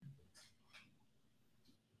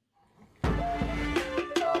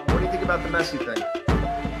about the Messi thing.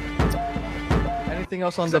 Anything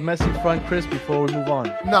else on the Messi front, Chris, before we move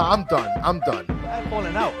on? No, I'm done. I'm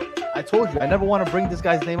falling out. I told you, I never want to bring this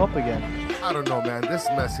guy's name up again. I don't know, man. This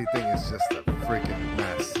Messi thing is just a freaking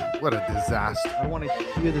mess. What a disaster. I don't want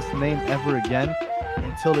to hear this name ever again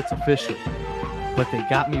until it's official. But they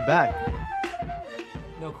got me back.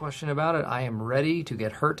 No question about it. I am ready to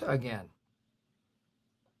get hurt again.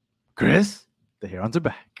 Chris, the Herons are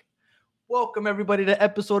back. Welcome, everybody, to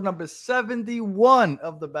episode number 71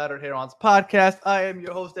 of the Battered Herons podcast. I am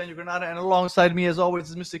your host, Daniel Granada, and alongside me, as always,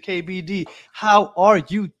 is Mr. KBD. How are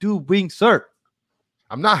you doing, sir?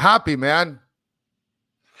 I'm not happy, man.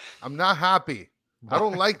 I'm not happy. I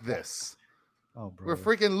don't like this. Oh, bro. We're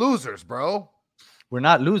freaking losers, bro. We're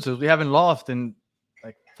not losers. We haven't lost in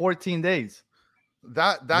like 14 days.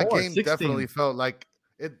 That game 16. definitely felt like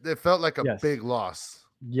it felt like a big loss.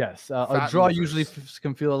 Yes, a draw usually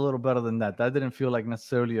can feel a little better than that. That didn't feel like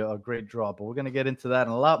necessarily a great draw, but we're going to get into that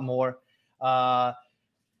and a lot more. And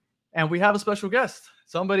we have a special guest,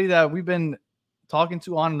 somebody that we've been talking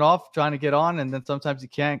to on and off, trying to get on, and then sometimes he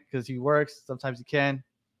can't because he works, sometimes he can.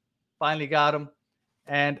 Finally got him.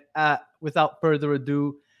 And without further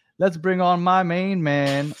ado, let's bring on my main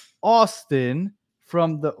man, Austin,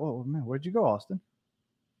 from the... Oh, man, where'd you go, Austin?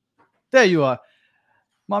 There you are.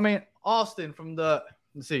 My man, Austin, from the...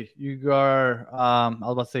 Let's see. You are, I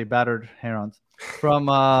was about to say Battered Herons. From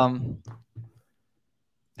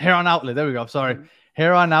Heron Outlet. There we go. Sorry.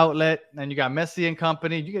 Heron Outlet. And you got Messi and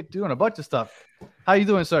company. You get doing a bunch of stuff. How you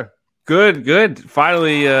doing, sir? Good.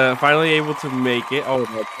 Finally able to make it. Oh,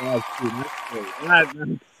 that's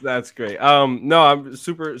great. That's great. No, I'm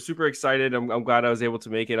super excited. I'm glad I was able to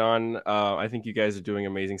make it on. I think you guys are doing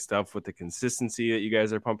amazing stuff with the consistency that you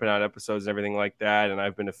guys are pumping out episodes and everything like that. And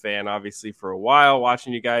I've been a fan, obviously, for a while,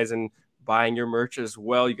 watching you guys and buying your merch as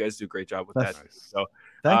well. You guys do a great job with that. Nice. So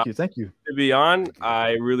thank you. To be on,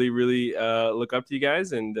 I really look up to you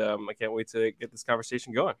guys, and I can't wait to get this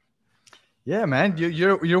conversation going. Yeah, man,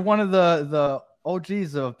 you're one of the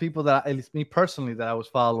OGs of people that, at least me personally, that I was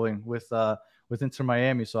following with Inter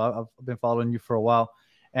Miami. So I've been following you for a while,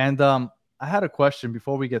 and I had a question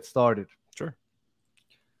before we get started. Sure.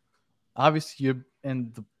 Obviously, you're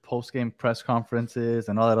in the post-game press conferences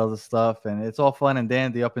and all that other stuff, and it's all fun and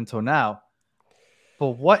dandy up until now.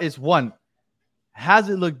 But what is one? Has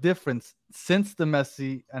it looked different since the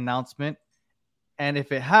Messi announcement? And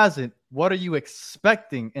if it hasn't, what are you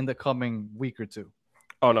expecting in the coming week or two?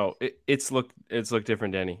 Oh no, it's looked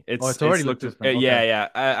different, Danny. It's already looked different. Okay. Yeah.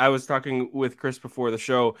 I was talking with Chris before the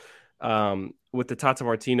show, with the Tata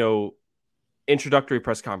Martino introductory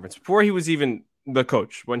press conference before he was even the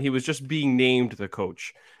coach, when he was just being named the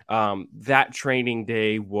coach. That training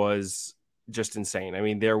day was just insane. I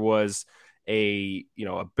mean, there was a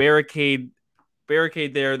barricade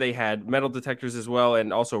there. They had metal detectors as well,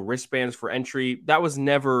 and also wristbands for entry. That was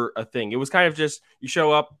never a thing. It was kind of just, you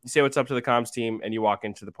show up, you say what's up to the comms team, and you walk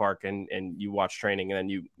into the park and you watch training, and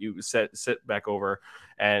then you sit back over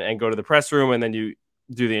and go to the press room, and then you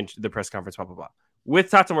do the press conference, blah, blah, blah.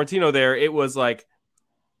 With Tata Martino there, it was like,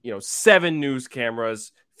 7 news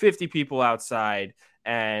cameras, 50 people outside,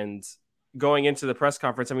 and going into the press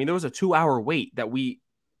conference. I mean, there was a 2-hour wait that we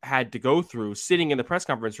had to go through sitting in the press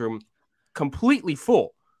conference room, completely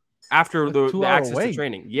full after the access to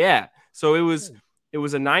training. Yeah. So it was a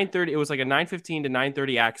 9:30. It was like a 9:15 to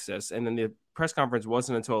 9:30 access. And then the press conference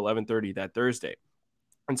wasn't until 11:30 that Thursday.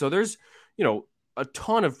 And so there's, a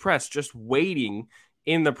ton of press just waiting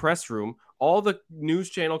in the press room. All the news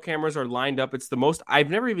channel cameras are lined up. It's the most, I've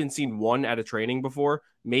never even seen one at a training before.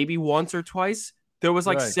 Maybe once or twice. There was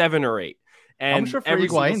like 7 or 8. And I'm sure for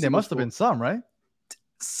Higuain, there must have been some, right?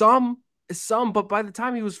 Some, but by the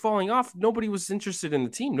time he was falling off, nobody was interested in the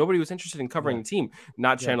team. Nobody was interested in covering the team.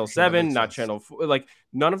 Not Channel 7, not Channel 4. Like,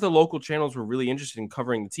 none of the local channels were really interested in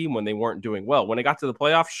covering the team when they weren't doing well. When it got to the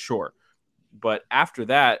playoffs, sure. But after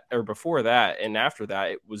that, or before that, and after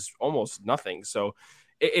that, it was almost nothing. So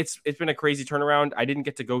it's been a crazy turnaround. I didn't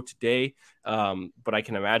get to go today, but I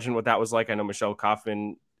can imagine what that was like. I know Michelle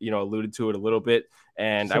Kaufman, alluded to it a little bit,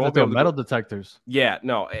 and so I won't be able to metal detectors. Yeah,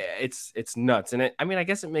 no, it's nuts. And I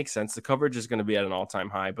guess it makes sense. The coverage is going to be at an all-time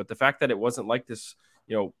high, but the fact that it wasn't like this,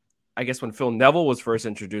 I guess when Phil Neville was first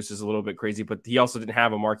introduced is a little bit crazy, but he also didn't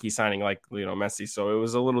have a marquee signing like, Messi. So it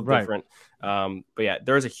was a little different. But yeah,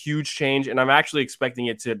 there is a huge change, and I'm actually expecting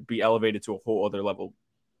it to be elevated to a whole other level,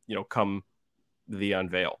 come the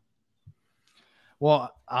unveil.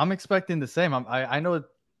 Well, I'm expecting the same. I know.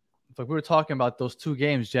 Like we were talking about those 2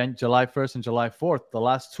 games, July 1st and July 4th, the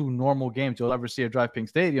last 2 normal games you'll ever see at Drive Pink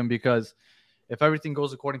Stadium, because if everything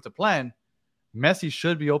goes according to plan, Messi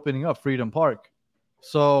should be opening up Freedom Park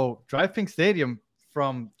So Drive Pink Stadium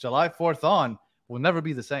from July 4th on will never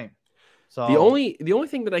be the same. So the only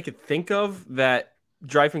thing that I could think of that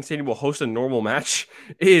Driving Stadium will host a normal match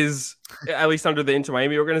is, at least under the Inter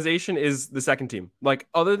Miami organization, is the second team. Like,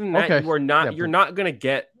 other than that, Okay. you're not going to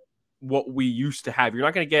get what we used to have. You're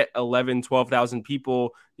not going to get 11, 12,000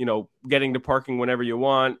 people, getting to parking whenever you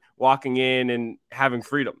want, walking in and having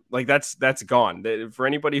freedom. Like, that's gone. For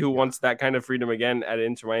anybody who wants that kind of freedom again at an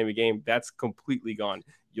Inter Miami game, that's completely gone.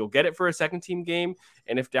 You'll get it for a second team game.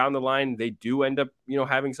 And if down the line they do end up,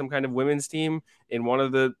 having some kind of women's team in one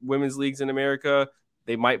of the women's leagues in America,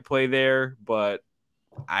 they might play there, but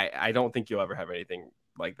I don't think you'll ever have anything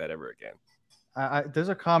like that ever again. There's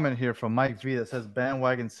a comment here from Mike V that says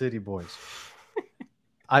bandwagon city boys.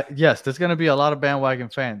 Yes, there's going to be a lot of bandwagon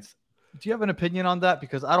fans. Do you have an opinion on that?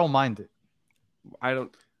 Because I don't mind it. I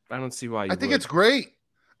don't see why. I think it's great.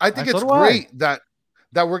 I think it's great that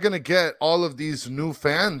we're going to get all of these new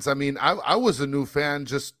fans. I mean, I was a new fan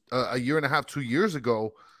just a year and a half, 2 years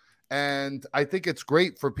ago. And I think it's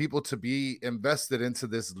great for people to be invested into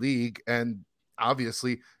this league. And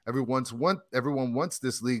obviously, everyone wants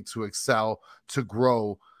this league to excel, to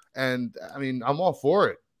grow. And I mean, I'm all for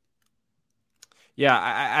it. Yeah,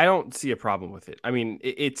 I don't see a problem with it. I mean,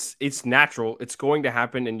 it's natural. It's going to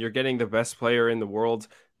happen, and you're getting the best player in the world.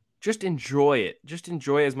 Just enjoy it. Just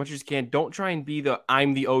enjoy it as much as you can. Don't try and be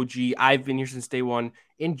I'm the OG. I've been here since day one.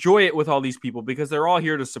 Enjoy it with all these people because they're all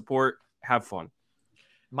here to support, have fun.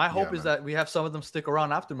 My hope is that we have some of them stick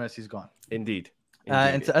around after Messi's gone. Indeed.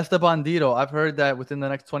 And to Esteban Dito, I've heard that within the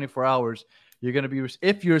next 24 hours, you're going to be,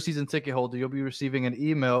 if you're a season ticket holder, you'll be receiving an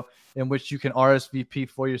email in which you can RSVP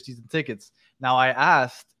for your season tickets. Now, I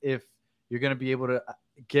asked if you're going to be able to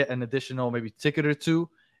get an additional maybe ticket or two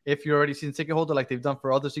if you're already a season ticket holder, like they've done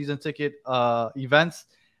for other season ticket events,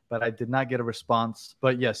 but I did not get a response.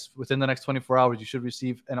 But yes, within the next 24 hours, you should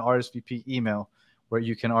receive an RSVP email where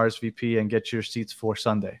you can RSVP and get your seats for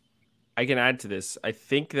Sunday. I can add to this. I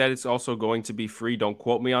think that it's also going to be free. Don't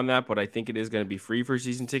quote me on that, but I think it is going to be free for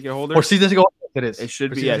season ticket holders. For season ticket holders, it is. It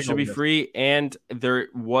should be. Yeah, it should be free. And there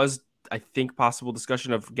was, I think, possible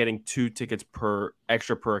discussion of getting 2 tickets per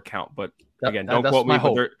account. But again, don't quote me.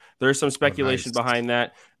 But there's some speculation behind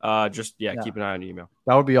that. Keep an eye on your email.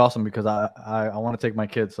 That would be awesome because I want to take my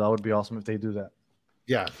kids. So that would be awesome if they do that.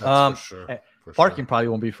 Yeah, that's for sure. Parking probably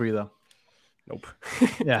won't be free though. Nope.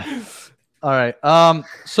 Yeah. All right.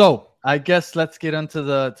 So I guess let's get into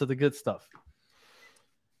the good stuff.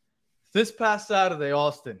 This past Saturday,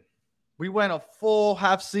 Austin, we went a full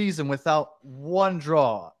half season without one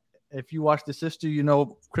draw. If you watch The Sister, you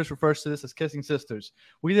know Chris refers to this as kissing sisters.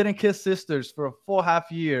 We didn't kiss sisters for a full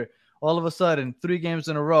half year. All of a sudden, 3 games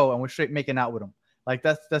in a row, and we're straight making out with them. Like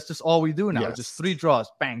that's just all we do now. Yes. Just 3 draws,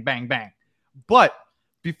 bang, bang, bang. But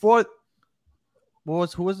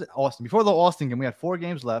who was it? Austin. Before the Austin game, we had 4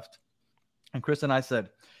 games left, and Chris and I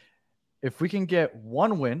said, if we can get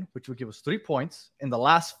 1 win, which would give us 3 points in the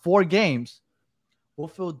last 4 games, we'll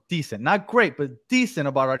feel decent. Not great, but decent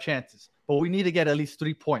about our chances. But we need to get at least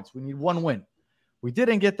 3 points. We need 1 win. We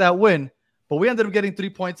didn't get that win, but we ended up getting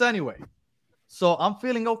 3 points anyway. So I'm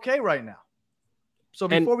feeling okay right now. So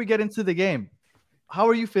before we get into the game, how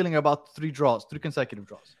are you feeling about 3 consecutive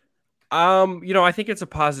draws? I think it's a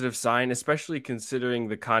positive sign, especially considering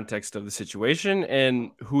the context of the situation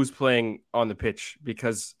and who's playing on the pitch,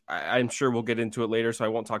 because I'm sure we'll get into it later, so I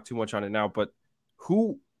won't talk too much on it now. But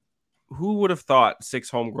who would have thought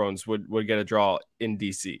 6 homegrowns would get a draw in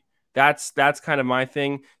DC? That's kind of my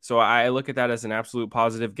thing. So I look at that as an absolute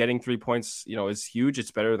positive. Getting 3 points, is huge.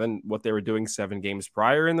 It's better than what they were doing 7 games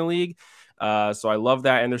prior in the league. So I love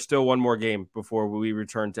that. And there's still one more game before we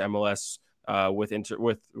return to MLS with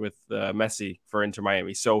Messi for Inter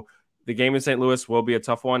Miami. So the game in St. Louis will be a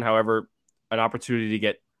tough one. However, an opportunity to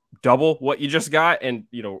get double what you just got and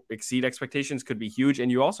exceed expectations could be huge.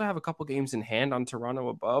 And you also have a couple games in hand on Toronto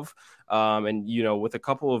above, and with a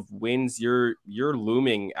couple of wins, you're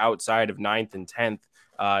looming outside of 9th and 10th.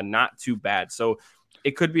 Not too bad. So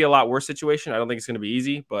it could be a lot worse situation. I don't think it's going to be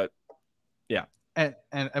easy, but yeah. And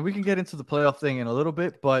we can get into the playoff thing in a little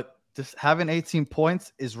bit, but just having 18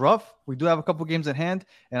 points is rough. We do have a couple games in hand,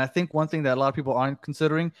 and I think one thing that a lot of people aren't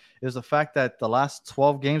considering is the fact that the last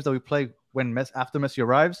 12 games that we play after Messi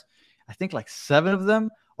arrives, I think like 7 of them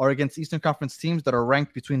are against Eastern Conference teams that are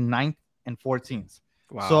ranked between 9th and 14th.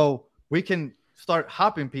 Wow. So we can start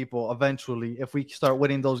hopping people eventually if we start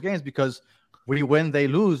winning those games, because we win, they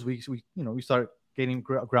lose. We start gaining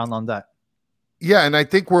ground on that. Yeah, and I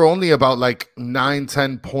think we're only about like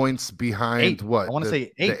 9-10 points behind. 8. What? I want to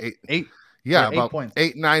say 8. 8. Yeah, about 8 points.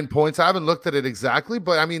 8-9 points. I haven't looked at it exactly,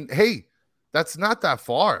 but I mean, hey, that's not that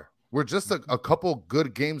far. We're just a couple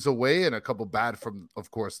good games away and a couple bad from, of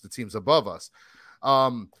course, the teams above us.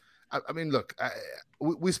 I mean, look,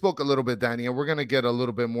 we spoke a little bit, Danny, and we're gonna get a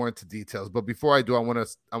little bit more into details. But before I do, I want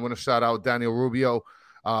to shout out Daniel Rubio.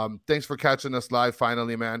 Thanks for catching us live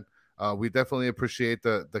finally, man. We definitely appreciate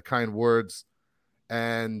the kind words,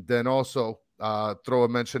 and then also throw a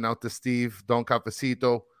mention out to Steve Don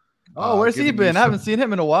Cafecito. Oh, where's he been? I haven't seen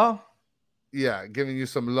him in a while. Yeah, giving you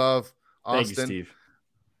some love, Austin. Thank you,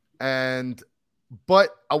 Steve.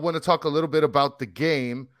 But I want to talk a little bit about the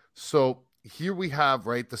game. So here we have,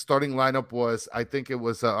 right, the starting lineup was, I think it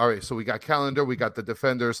was, all right, so we got Calendar, we got the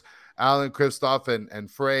defenders, Allen, Kristoff,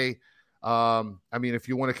 and Frey. I mean, if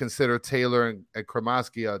you want to consider Taylor and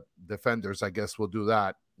Kramaski defenders, I guess we'll do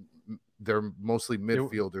that. They're mostly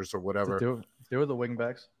midfielders or whatever. They were the wing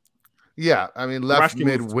backs. Yeah, I mean, left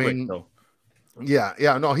mid-wing. Yeah,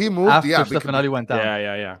 no, he moved. After yeah, Stefanelli went down.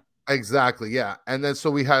 Yeah. Exactly, yeah. And then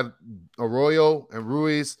so we had Arroyo and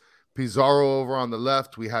Ruiz, Pizarro over on the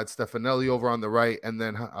left. We had Stefanelli over on the right, and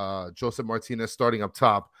then Joseph Martinez starting up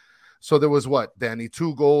top. So there was what, Danny?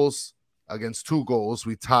 2 goals against 2 goals.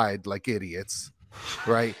 We tied like idiots,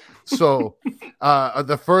 right? So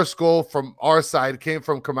the first goal from our side came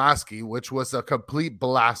from Kramaski, which was a complete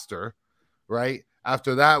blaster, right?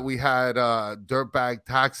 After that, we had Dirtbag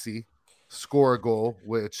Taxi score a goal,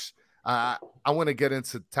 which I want to get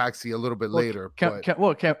into Taxi a little bit later.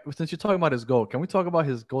 Since you're talking about his goal, can we talk about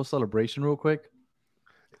his goal celebration real quick?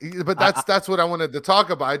 But that's what I wanted to talk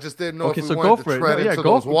about. I just didn't know if we go wanted for to tread it. into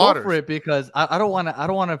those waters. Go for it, because I don't want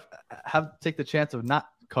to take the chance of not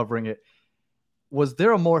covering it. Was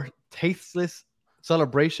there a more tasteless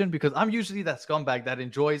celebration? Because I'm usually that scumbag that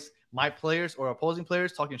enjoys my players or opposing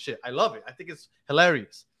players talking shit. I love it. I think it's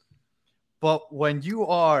hilarious. But when you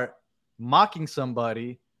are mocking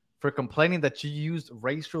somebody for complaining that you used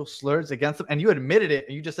racial slurs against them, and you admitted it,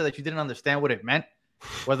 and you just said that you didn't understand what it meant,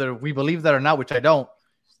 whether we believe that or not, which I don't.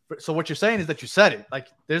 So what you're saying is that you said it. Like,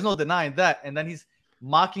 there's no denying that. And then he's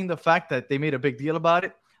mocking the fact that they made a big deal about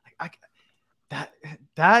it.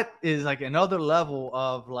 That is another level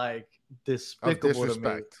of despicable to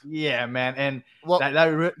me. Yeah, man. And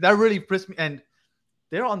that really pissed me. And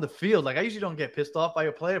they're on the field. I usually don't get pissed off by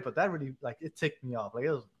a player, but that really it ticked me off.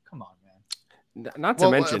 It was, come on, man. Not to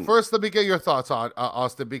mention. First, let me get your thoughts on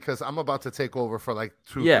Austin, because I'm about to take over for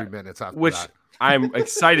 2-3 minutes after that. I'm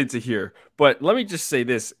excited to hear. But let me just say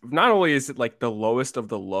this. Not only is it the lowest of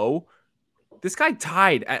the low, this guy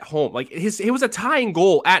tied at home. It was a tying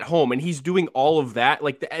goal at home, and he's doing all of that.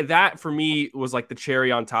 That for me was the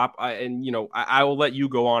cherry on top. I will let you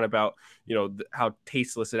go on about how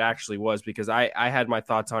tasteless it actually was, because I had my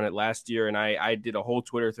thoughts on it last year, and I did a whole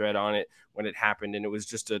Twitter thread on it when it happened, and it was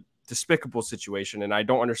just a despicable situation, and I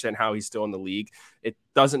don't understand how he's still in the league. It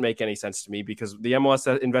doesn't make any sense to me, because the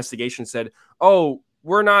MLS investigation said, "Oh,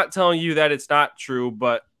 we're not telling you that it's not true,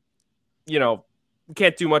 but we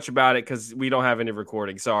can't do much about it because we don't have any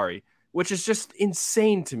recording. Sorry." Which is just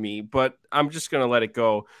insane to me, but I'm just going to let it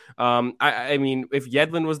go. I mean, if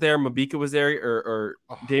Yedlin was there, Mabika was there, or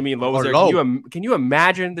Damian Lowe was there, can you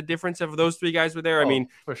imagine the difference if those 3 guys were there? I mean,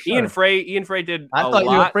 for sure. Ian Frey did I thought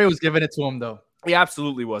Ian Frey was giving it to him, though. He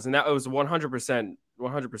absolutely was, and that was 100%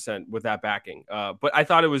 with that backing. But I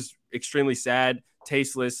thought it was extremely sad,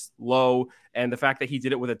 tasteless, low, and the fact that he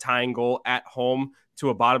did it with a tying goal at home to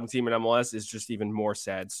a bottom team in MLS is just even more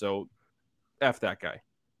sad. So, F that guy.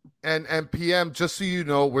 And PM, just so you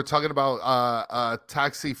know, we're talking about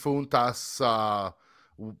Taxi Funtas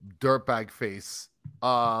dirtbag face.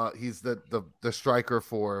 He's the striker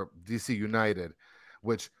for DC United,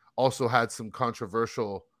 which also had some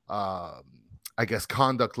controversial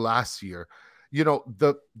conduct last year.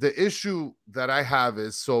 The issue that I have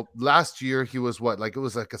is, so last year he was it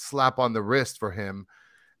was a slap on the wrist for him.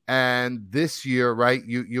 And this year, right,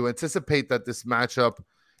 you anticipate that this matchup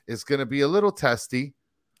is going to be a little testy.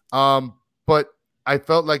 But I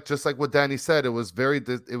felt just like what Danny said, it was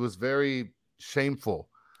very shameful.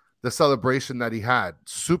 The celebration that he had,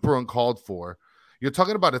 super uncalled for. You're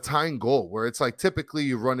talking about a tying goal where it's typically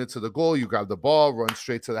you run into the goal, you grab the ball, run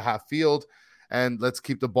straight to the half field, and let's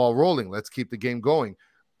keep the ball rolling. Let's keep the game going.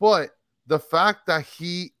 But the fact that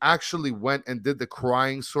he actually went and did the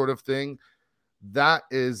crying sort of thing, that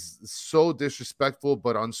is so disrespectful,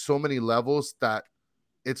 but on so many levels that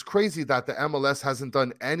it's crazy that the MLS hasn't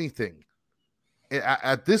done anything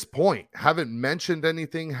at this point, haven't mentioned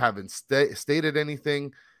anything, haven't stated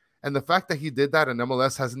anything. And the fact that he did that and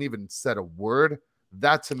MLS hasn't even said a word,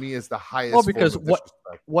 That to me is the highest. Well, because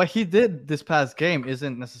what he did this past game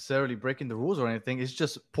isn't necessarily breaking the rules or anything. It's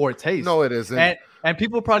just poor taste. No, it isn't. And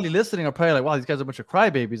people probably listening are probably like, wow, these guys are a bunch of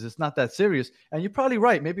crybabies. It's not that serious. And you're probably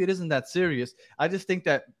right. Maybe it isn't that serious. I just think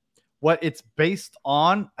that what it's based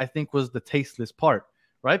on, I think, was the tasteless part,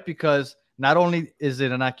 right? Because not only is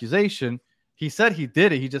it an accusation, he said he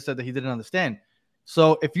did it. He just said that he didn't understand.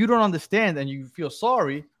 So if you don't understand and you feel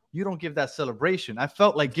sorry, you don't give that celebration. I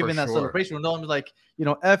felt like giving that celebration when no one was like,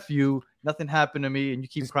 F you, nothing happened to me, and you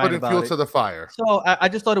keep crying about it. Putting fuel to the fire. So I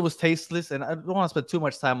just thought it was tasteless, and I don't want to spend too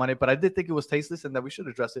much time on it, but I did think it was tasteless and that we should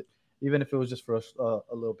address it, even if it was just for a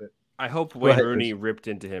little bit. I hope Wayne Rooney ripped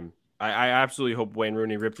into him. I absolutely hope Wayne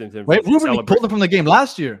Rooney ripped into him. Wayne Rooney pulled him from the game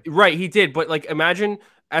last year. Right, he did. But, like, imagine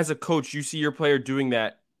as a coach, you see your player doing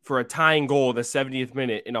that for a tying goal in the 70th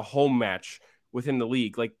minute in a home match within the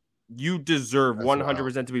league. Like, you deserve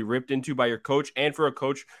 100% to be ripped into by your coach. And for a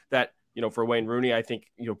coach that, for Wayne Rooney, I think,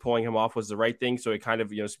 pulling him off was the right thing. So it kind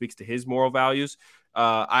of, speaks to his moral values.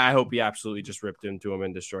 I hope he absolutely just ripped into him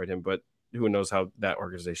and destroyed him. But who knows how that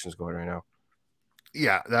organization is going right now.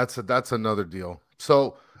 Yeah, that's another deal.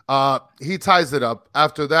 So he ties it up.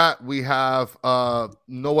 After that, we have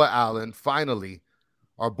Noah Allen. Finally,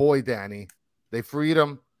 our boy Danny. They freed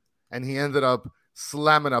him, and he ended up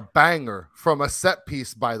slamming a banger from a set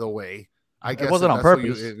piece, by the way. I guess it wasn't on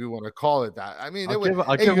purpose. If you want to call it that. I mean, I'll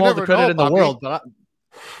give him all the credit in the world, but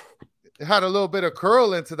it had a little bit of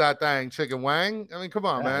curl into that thing, Chicken Wang. I mean, come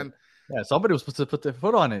on, man. Yeah, somebody was supposed to put their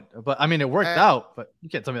foot on it, but I mean, it worked out. But you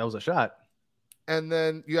can't tell me that was a shot. And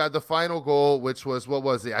then you had the final goal, which was, what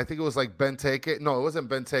was it? I think it was like Benteke. No, it wasn't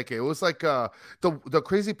Benteke. It was like the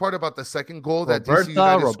crazy part about the second goal that DC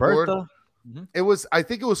United scored. Mm-hmm. It was, I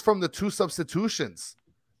think it was from the 2 substitutions.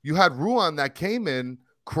 You had Ruan that came in,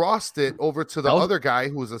 crossed it over to the other guy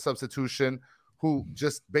who was a substitution, who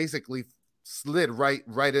just basically slid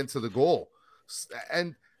right into the goal.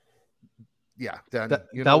 And yeah, Danny,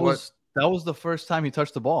 that was the first time he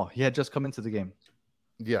touched the ball. He had just come into the game.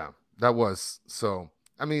 Yeah, that was. So,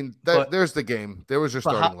 I mean, there's the game. There was your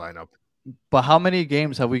starting lineup. But how many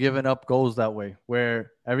games have we given up goals that way,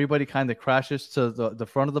 where everybody kind of crashes to the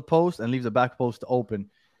front of the post and leaves the back post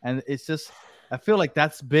open? And it's just, I feel like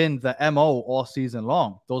that's been the MO all season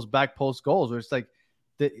long. Those back post goals where it's like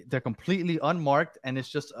they're completely unmarked and it's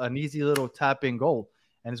just an easy little tap-in goal.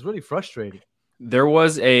 And it's really frustrating. There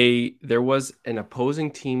was an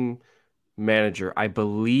opposing team manager, I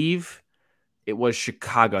believe it was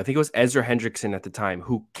Chicago. I think it was Ezra Hendrickson at the time,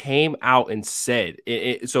 who came out and said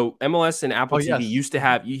so MLS and Apple TV used to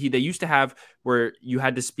have they used to have where you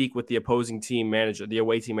had to speak with the opposing team manager, the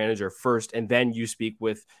away team manager first, and then you speak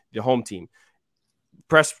with the home team.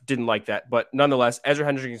 Press didn't like that, but nonetheless, Ezra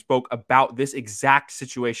Hendrickson spoke about this exact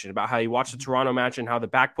situation, about how he watched the Toronto match and how the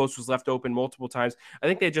back post was left open multiple times. I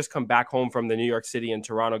think they had just come back home from the New York City and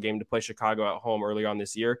Toronto game to play Chicago at home early on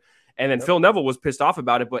this year. And then Phil Neville was pissed off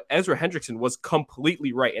about it, but Ezra Hendrickson was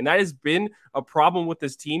completely right. And that has been a problem with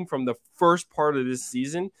this team from the first part of this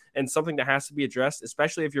season, and something that has to be addressed,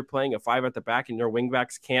 especially if you're playing a 5 at the back and your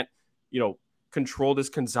wingbacks can't, control this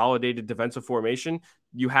consolidated defensive formation.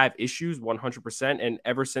 You have issues 100%. And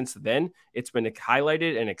ever since then, it's been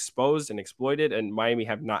highlighted and exposed and exploited, and Miami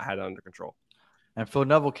have not had it under control. And Phil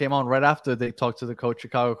Neville came on right after they talked to the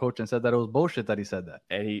Chicago coach, and said that it was bullshit that he said that.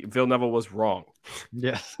 And Phil Neville was wrong.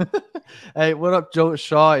 Yes. Hey, what up? Joe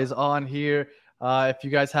Shaw is on here. If you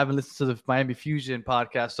guys haven't listened to the Miami Fusion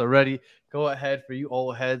podcast already, go ahead. For you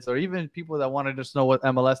old heads, or even people that want to just know what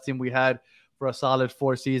MLS team we had for a solid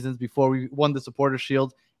 4 seasons before we won the Supporter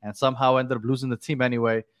Shield and somehow ended up losing the team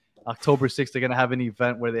anyway. October 6th, they're going to have an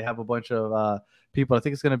event where they have a bunch of people. I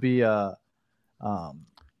think it's going to be a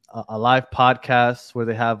live podcast where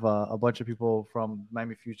they have a bunch of people from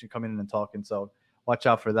Miami Fusion coming in and talking. So watch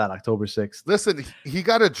out for that, October 6th. Listen, he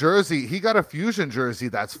got a jersey. He got a Fusion jersey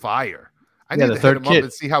that's fire. I need to hit him up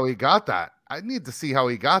and see how he got that. I need to see how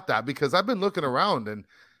he got that, because I've been looking around and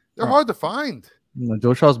they're hard to find. No,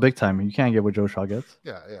 Joe Shaw's big time. You can't get what Joe Shaw gets.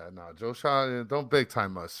 Yeah, no, Joe Shaw, don't big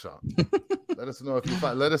time us, Shaw. Let us know if you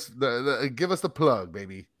find. Let us give us the plug,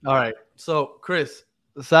 baby. All right. So, Chris,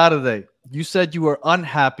 Saturday, you said you were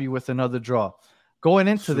unhappy with another draw. Going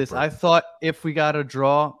into this, I thought if we got a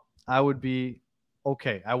draw, I would be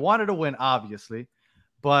okay. I wanted to win, obviously,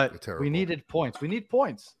 but we needed points. We need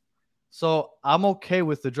points. So I'm okay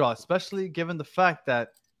with the draw, especially given the fact that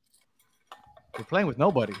we're playing with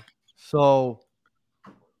nobody. So,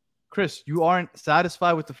 Chris, you aren't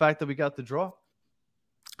satisfied with the fact that we got the draw?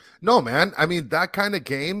 No, man. I mean, that kind of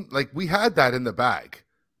game, like, we had that in the bag.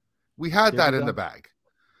 We had that in the bag.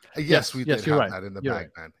 Yes, we did have that in the bag,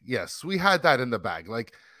 man. Yes, we had that in the bag.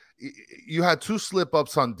 Like, you had 2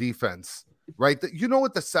 slip-ups on defense, right? You know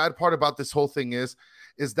what the sad part about this whole thing is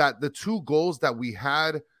that the 2 goals that we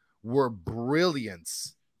had were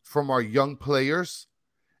brilliance from our young players,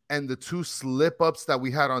 and the 2 slip-ups that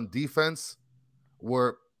we had on defense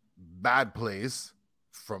were bad plays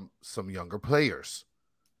from some younger players.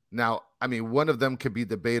 Now, I mean, one of them could be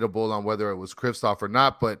debatable on whether it was Kristoff or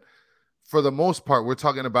not, but for the most part, we're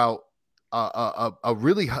talking about a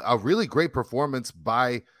really great performance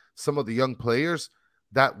by some of the young players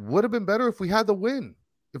that would have been better if we had the win.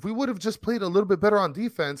 If we would have just played a little bit better on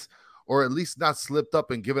defense, or at least not slipped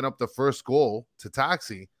up and given up the first goal to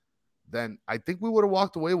Taxi, then I think we would have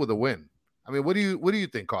walked away with a win. I mean, what do you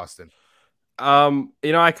think, Austin? I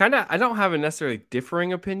don't have a necessarily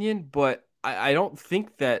differing opinion, but I don't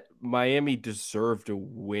think that Miami deserved a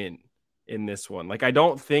win in this one. Like, I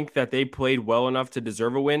don't think that they played well enough to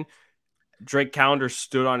deserve a win. Drake Callender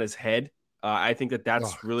stood on his head. I think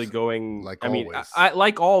that's really going. Like, I mean, always.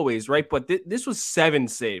 like always, right? But this was 7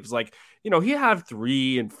 saves. Like, he had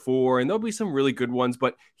 3 and 4, and there'll be some really good ones,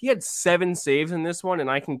 but he had 7 saves in this one, and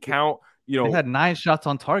I can count. He had 9 shots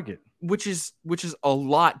on target, which is a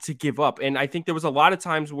lot to give up. And I think there was a lot of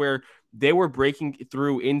times where they were breaking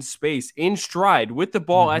through in space, in stride, with the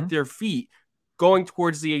ball at their feet, going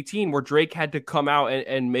towards the 18, where Drake had to come out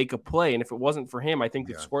and make a play. And if it wasn't for him, I think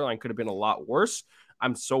the scoreline could have been a lot worse.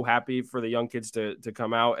 I'm so happy for the young kids to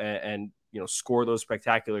come out and score those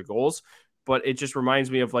spectacular goals. But it just reminds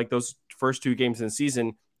me of like those first 2 games in the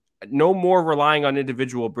season. No more relying on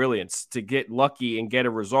individual brilliance to get lucky and get a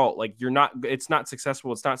result. Like, it's not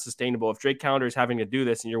successful. It's not sustainable. If Drake Callender is having to do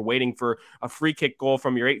this and you're waiting for a free kick goal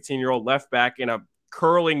from your 18-year-old left back and a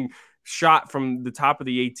curling shot from the top of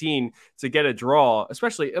the 18 to get a draw,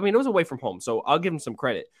 especially, I mean, it was away from home, so I'll give him some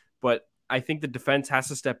credit, but I think the defense has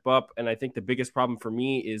to step up. And I think the biggest problem for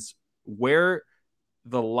me is where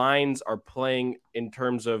the lines are playing in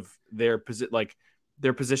terms of their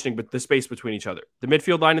positioning, but the space between each other. The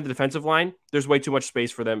midfield line and the defensive line, there's way too much space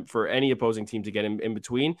for any opposing team to get in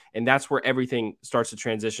between. And that's where everything starts to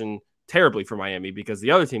transition terribly for Miami, because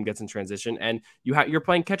the other team gets in transition and you're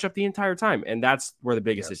playing catch up the entire time. And that's where the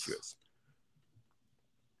biggest issue is.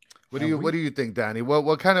 What do you think, Danny?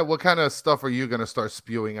 What kind of stuff are you going to start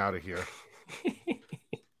spewing out of here?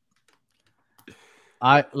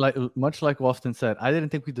 Much like Austin said, I didn't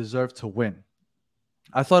think we deserved to win.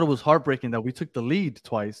 I thought it was heartbreaking that we took the lead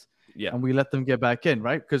twice and we let them get back in,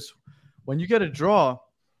 right? Because when you get a draw,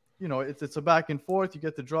 it's a back and forth. You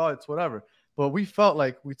get the draw, it's whatever. But we felt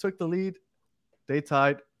like we took the lead, they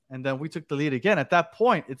tied, and then we took the lead again. At that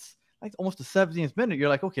point, it's like almost the 70th minute. You're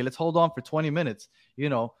like, okay, let's hold on for 20 minutes,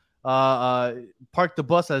 park the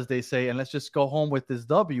bus, as they say, and let's just go home with this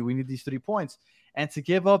W. We need these 3 points. And to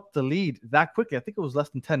give up the lead that quickly, I think it was less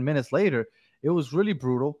than 10 minutes later, it was really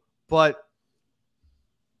brutal. But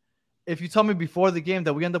if you tell me before the game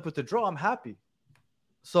that we end up with the draw, I'm happy.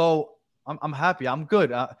 So I'm happy. I'm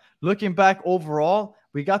good. Looking back overall,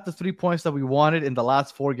 we got the 3 points that we wanted in the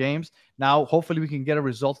last 4 games. Now, hopefully we can get a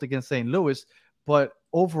result against St. Louis. But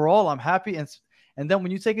overall, I'm happy. And then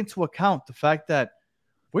when you take into account the fact that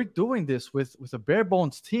we're doing this with a bare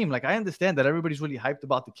bones team, like, I understand that everybody's really hyped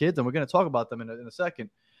about the kids, and we're going to talk about them in a second.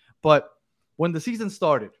 But when the season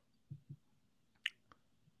started,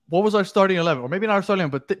 what was our starting 11? Or maybe not our starting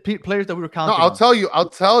 11, but players that we were counting. No, I'll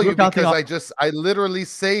tell you because I literally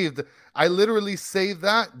saved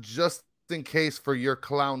that just in case for your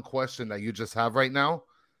clown question that you just have right now.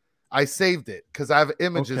 I saved it because I have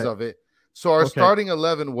images of it. So our starting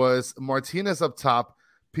 11 was Martinez up top,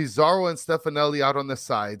 Pizarro and Stefanelli out on the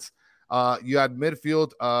sides. You had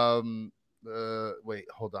midfield. Wait,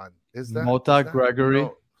 hold on. Is that Mota, Gregory?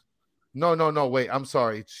 No. Wait, I'm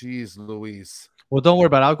sorry. Jeez Louise. Well, don't worry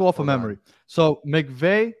about it. I'll go off of memory. So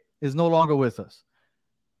McVeigh is no longer with us.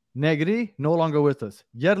 Negri, no longer with us.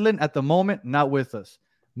 Yedlin, at the moment, not with us.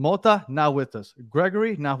 Mota, not with us.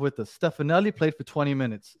 Gregory, not with us. Stefanelli played for 20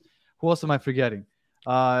 minutes. Who else am I forgetting?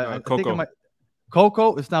 Coco.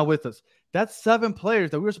 Coco is not with us. That's 7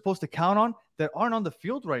 players that we were supposed to count on that aren't on the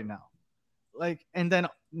field right now. And then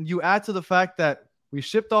you add to the fact that we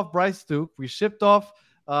shipped off Bryce Duke. We shipped off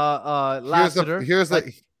Lassiter.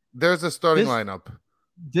 There's a starting lineup.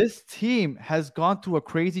 This team has gone through a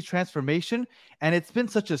crazy transformation, and it's been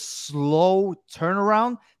such a slow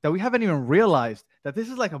turnaround that we haven't even realized that this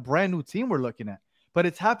is like a brand new team we're looking at. But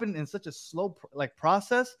it's happened in such a slow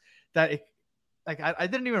process that I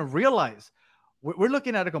didn't even realize. We're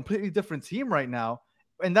looking at a completely different team right now,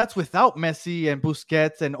 and that's without Messi and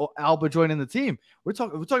Busquets and Alba joining the team. We're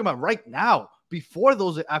talking about right now, before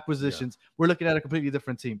those acquisitions. We're looking at a completely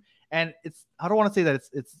different team. And I don't want to say that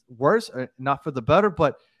it's worse or not for the better,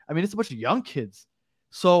 but I mean, it's a bunch of young kids.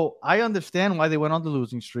 So I understand why they went on the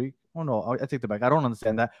losing streak. Oh, no, I take that back. I don't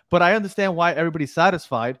understand that. But I understand why everybody's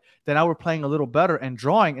satisfied that now we're playing a little better and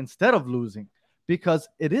drawing instead of losing, because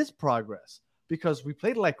it is progress, because we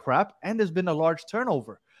played like crap and there's been a large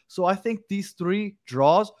turnover. So I think these 3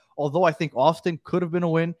 draws, although I think Austin could have been a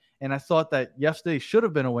win, and I thought that yesterday should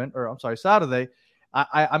have been a win, or I'm sorry, Saturday,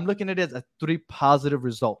 I'm looking at it as 3 positive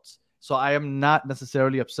results. So I am not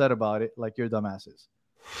necessarily upset about it like your dumbasses.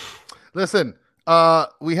 Listen,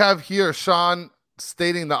 we have here Sean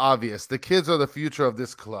stating the obvious. The kids are the future of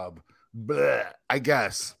this club. Blech, I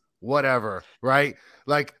guess. Whatever, right?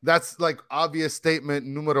 Like, that's like obvious statement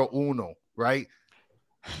numero uno, right?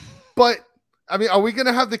 But I mean, are we going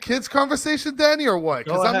to have the kids conversation, Danny, or what?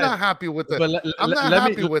 Because I'm not happy with it. I'm not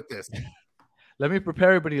happy with this. Let me prepare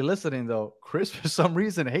everybody listening, though. Chris, for some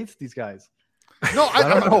reason, hates these guys. No, I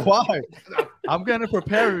don't know why. I'm going to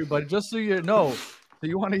prepare everybody just so you know. So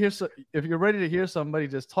you want to hear? If you're ready to hear somebody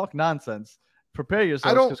just talk nonsense, prepare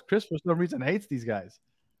yourself, because Chris, for some reason, hates these guys.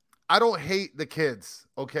 I don't hate the kids,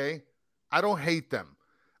 okay? I don't hate them.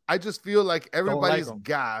 I just feel like everybody's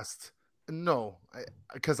gassed. No,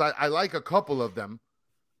 because I like a couple of them.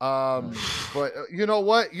 But you know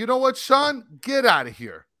what? You know what, Sean? Get out of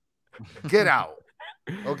here. Get out.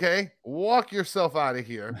 Okay? Walk yourself out of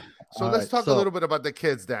here. So let's talk a little bit about the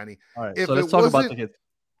kids, Danny. All right. So let's talk about the kids.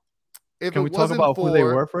 Can we talk about who they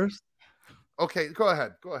were first? Okay, go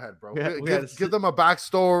ahead, bro. Give them a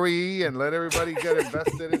backstory and let everybody get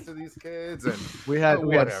invested into these kids. And we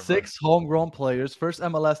had 6 homegrown players. First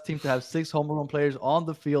MLS team to have 6 homegrown players on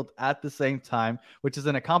the field at the same time, which is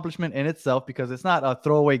an accomplishment in itself, because it's not a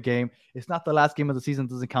throwaway game. It's not the last game of the season.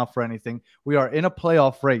 Doesn't count for anything. We are in a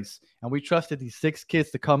playoff race, and we trusted these 6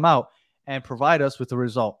 kids to come out and provide us with the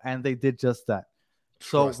result, and they did just that.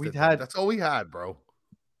 So that's all we had, bro.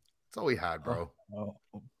 That's all we had, bro.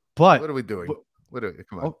 But what are we doing?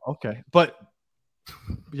 Come on. Okay, but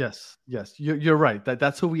yes, you're right.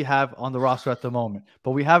 That's who we have on the roster at the moment.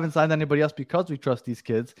 But we haven't signed anybody else because we trust these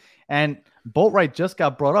kids. And Boatwright just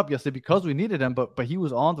got brought up yesterday because we needed him, but he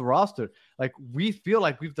was on the roster. Like, we feel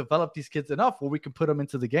like we've developed these kids enough where we can put them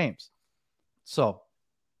into the games. So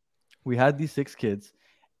we had these 6 kids,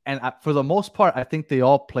 and for the most part, I think they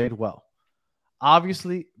all played well.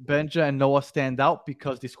 Obviously, Benja and Noah stand out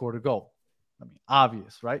because they scored a goal. I mean,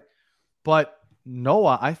 obvious, right? But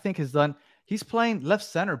Noah, I think, he's playing left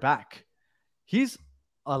center back. He's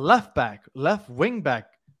a left back, left wing back,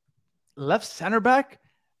 left center back.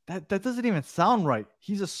 That doesn't even sound right.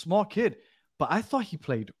 He's a small kid, but I thought he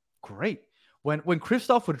played great. When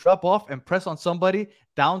Christoph would drop off and press on somebody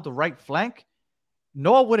down the right flank,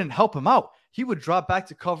 Noah wouldn't help him out. He would drop back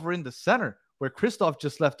to cover in the center where Christoph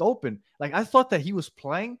just left open. Like, I thought that he was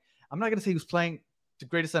playing. I'm not going to say he was playing the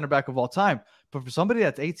greatest center back of all time, but for somebody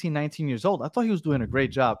that's 18, 19 years old, I thought he was doing a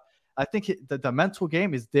great job. I think the mental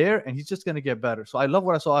game is there, and he's just going to get better. So I love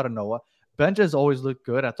what I saw out of Noah. Benja has always looked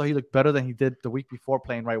good. I thought he looked better than he did the week before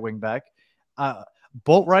playing right wing back.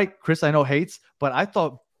 Boatwright, Chris, I know hates, but I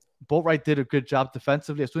thought Boatwright did a good job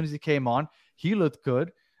defensively. As soon as he came on, he looked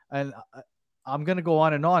good. And I'm going to go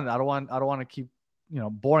on and on. I don't want to keep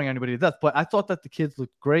boring anybody to death, but I thought that the kids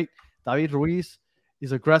looked great. David Ruiz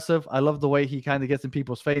is aggressive. I love the way he kind of gets in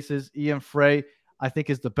people's faces. Ian Frey, I think,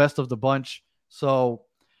 is the best of the bunch. So,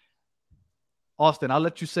 Austin, I'll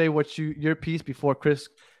let you say your piece before Chris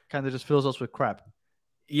kind of just fills us with crap.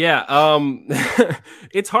 Yeah,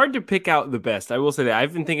 it's hard to pick out the best. I will say that.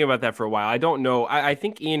 I've been thinking about that for a while. I don't know. I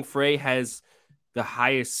think Ian Frey has the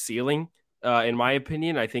highest ceiling, in my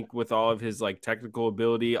opinion. I think with all of his technical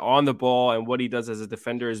ability on the ball and what he does as a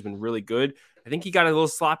defender has been really good. I think he got a little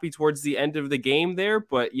sloppy towards the end of the game there,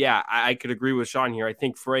 but yeah, I could agree with Sean here. I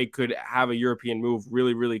think Frey could have a European move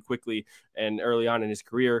really, really quickly and early on in his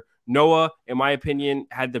career. Noah, in my opinion,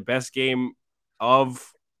 had the best game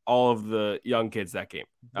of all of the young kids that game.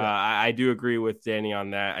 Yeah. I do agree with Danny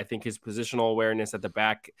on that. I think his positional awareness at the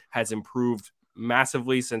back has improved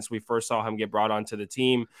massively since we first saw him get brought onto the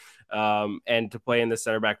team. And to play in the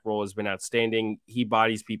center back role has been outstanding. He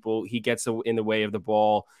bodies people. He gets in the way of the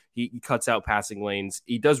ball. He cuts out passing lanes.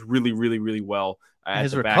 He does really, really, really well.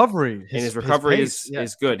 His recovery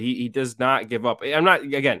is good. He does not give up.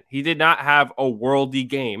 He did not have a worldy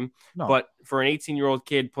game, but for an 18-year-old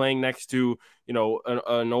kid playing next to,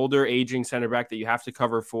 an older aging center back that you have to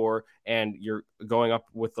cover for, and you're going up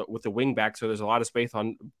with the wing back. So there's a lot of space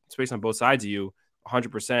on both sides of you.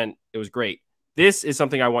 100%. It was great. This is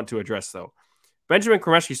something I want to address, though. Benjamin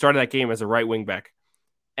Kremeshki started that game as a right wing back,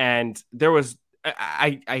 and there was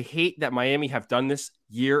I hate that Miami have done this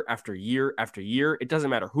year after year after year. It doesn't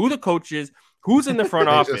matter who the coach is, who's in the front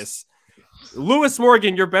office. Lewis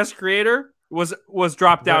Morgan, your best creator, was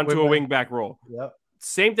dropped down to a wingback role. Yep.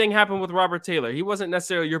 Same thing happened with Robert Taylor. He wasn't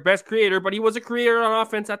necessarily your best creator, but he was a creator on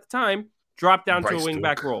offense at the time. Dropped down to a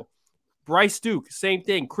wingback role. Bryce Duke, same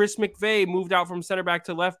thing. Chris McVay moved out from center back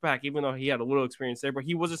to left back, even though he had a little experience there, but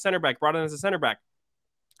he was a center back, brought in as a center back.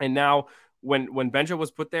 And now when Benja was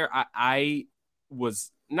put there, I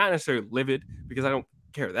was not necessarily livid because I don't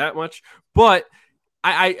care that much, but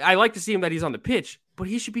I like to see him that he's on the pitch, but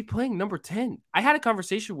he should be playing number 10. I had a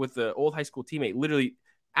conversation with the old high school teammate literally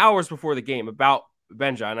hours before the game about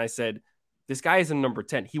Benja, and I said, this guy is in number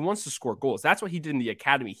 10. He wants to score goals. That's what he did in the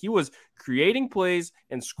academy. He was creating plays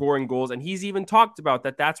and scoring goals, and he's even talked about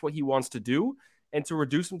that that's what he wants to do. And to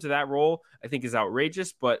reduce him to that role, I think is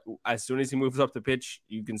outrageous. But as soon as he moves up the pitch,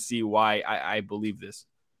 you can see why I believe this.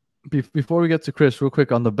 Before we get to Chris, real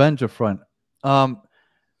quick on the Benja front,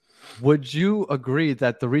 would you agree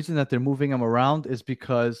that the reason that they're moving him around is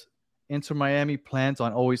because Inter Miami plans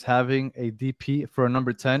on always having a DP for a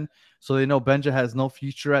number 10? So they know Benja has no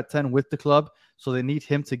future at 10 with the club. So they need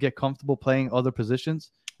him to get comfortable playing other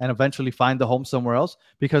positions and eventually find a home somewhere else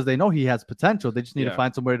because they know he has potential. They just need to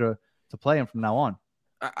find somewhere to play him from now on.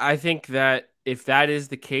 I think that if that is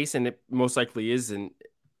the case, and it most likely is in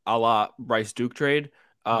a la Bryce Duke trade,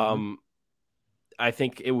 I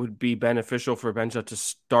think it would be beneficial for Benja to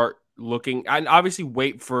start looking and obviously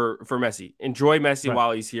wait for Messi. Enjoy Messi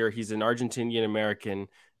while he's here. He's an Argentinian American,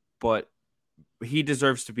 but he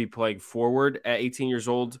deserves to be playing forward at 18 years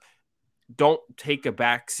old. Don't take a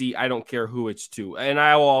back seat. I don't care who it's to. And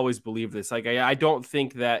I will always believe this. Like, I don't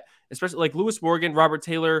think that, especially like Lewis Morgan, Robert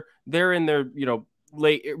Taylor, they're in their,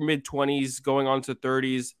 late mid-20s going on to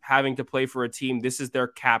 30s, having to play for a team. This is their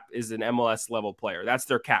cap, is an MLS level player. That's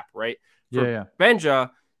their cap, right? For Benja,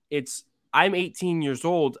 it's I'm 18 years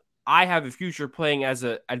old. I have a future playing as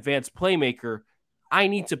an advanced playmaker. I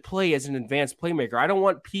need to play as an advanced playmaker. I don't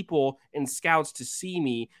want people and scouts to see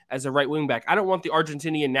me as a right wing back. I don't want the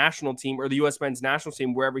Argentinian national team or the U.S. men's national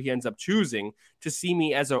team, wherever he ends up choosing, to see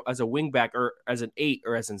me as a wing back or as an 8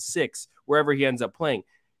 or as an 6, wherever he ends up playing.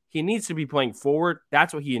 He needs to be playing forward.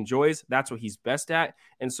 That's what he enjoys. That's what he's best at.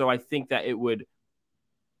 And so I think that it would,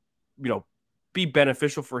 be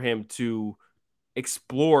beneficial for him to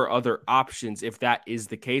explore other options if that is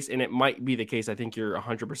the case. And it might be the case. I think you're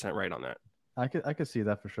 100% right on that. I could see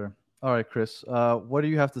that for sure. All right, Chris, what do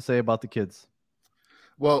you have to say about the kids?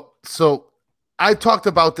 Well, so I talked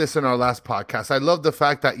about this in our last podcast. I love the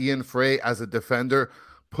fact that Ian Frey, as a defender,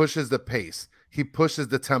 pushes the pace. He pushes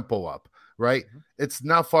the tempo up, right? Mm-hmm. It's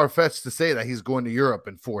not far-fetched to say that he's going to Europe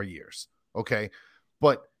in 4 years, okay?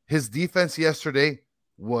 But his defense yesterday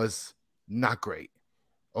was not great,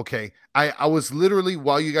 okay? I was literally,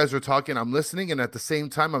 while you guys were talking, I'm listening, and at the same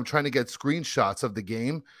time, I'm trying to get screenshots of the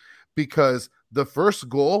game, because the first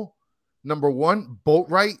goal, number one,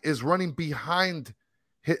 Boatwright is running behind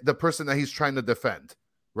the person that he's trying to defend,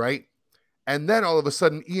 right? And then all of a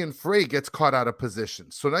sudden, Ian Frey gets caught out of position.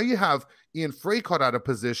 So now you have Ian Frey caught out of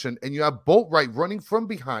position, and you have Boatwright running from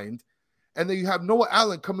behind, and then you have Noah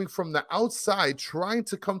Allen coming from the outside trying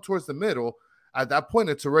to come towards the middle. At that point,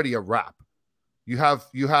 it's already a wrap. You have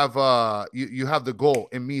the goal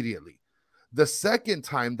immediately. The second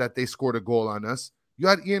time that they scored a goal on us, you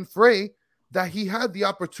had Ian Frey that he had the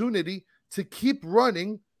opportunity to keep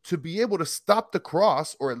running to be able to stop the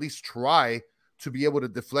cross, or at least try to be able to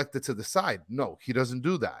deflect it to the side. No, he doesn't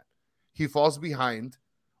do that. He falls behind.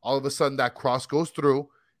 All of a sudden, that cross goes through,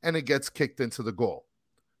 and it gets kicked into the goal.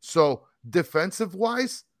 So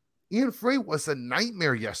defensive-wise, Ian Frey was a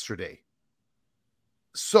nightmare yesterday.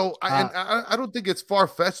 So I don't think it's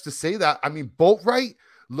far-fetched to say that. I mean, Boatwright,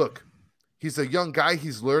 look, he's a young guy.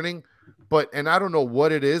 He's learning. And I don't know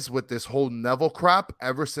what it is with this whole Neville crap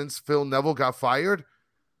ever since Phil Neville got fired.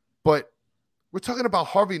 But we're talking about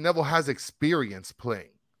Harvey Neville has experience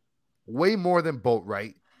playing way more than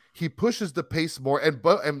Boatwright. He pushes the pace more. And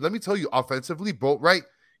let me tell you, offensively, Boatwright,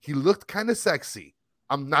 he looked kind of sexy.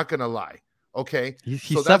 I'm not going to lie. Okay. He's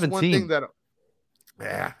so 17. That's one thing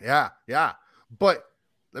that, yeah. But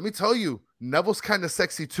let me tell you, Neville's kind of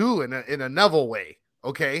sexy too in a Neville way.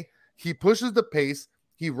 Okay. He pushes the pace.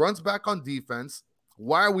 He runs back on defense.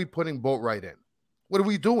 Why are we putting Boatwright in? What are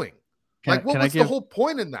we doing? What's the whole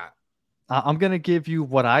point in that? I'm going to give you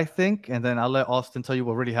what I think, and then I'll let Austin tell you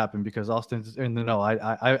what really happened, because Austin's in the know.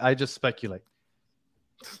 I just speculate.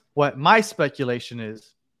 What my speculation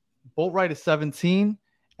is, Boatwright is 17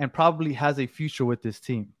 and probably has a future with this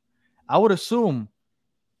team. I would assume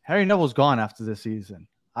Harry Neville's gone after this season.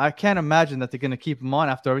 I can't imagine that they're going to keep him on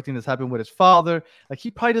after everything that's happened with his father. Like, he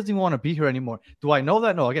probably doesn't even want to be here anymore. Do I know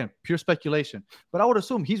that? No, again, pure speculation. But I would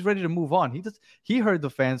assume he's ready to move on. He heard the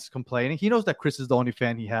fans complaining. He knows that Chris is the only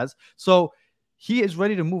fan he has. So he is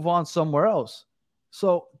ready to move on somewhere else.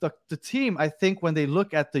 So the team, I think, when they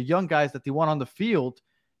look at the young guys that they want on the field,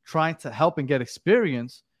 trying to help and get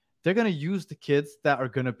experience, they're going to use the kids that are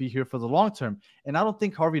going to be here for the long term. And I don't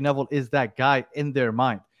think Harvey Neville is that guy in their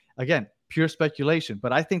mind. Again, pure speculation,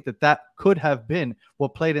 but I think that could have been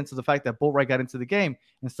what played into the fact that Boatwright got into the game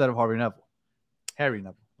instead of Harry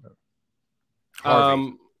Neville.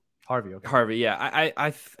 Harvey. Okay. Harvey. Yeah.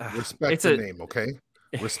 I respect the name. Okay.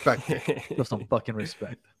 Respect it. With some fucking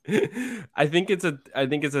respect. I think it's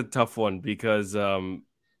a tough one because, I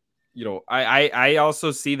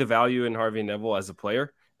also see the value in Harvey Neville as a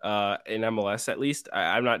player. In MLS, at least.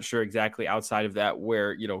 I'm not sure exactly outside of that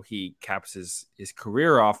where, he caps his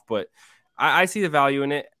career off, but I see the value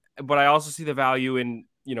in it. But I also see the value in,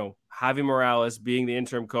 Javi Morales being the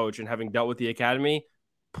interim coach and having dealt with the academy,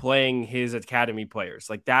 playing his academy players.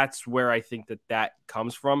 Like, that's where I think that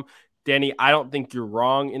comes from. Danny, I don't think you're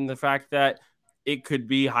wrong in the fact that it could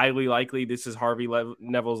be highly likely this is Harvey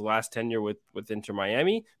Neville's last tenure with Inter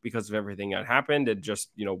Miami because of everything that happened and just,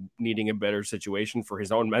 needing a better situation for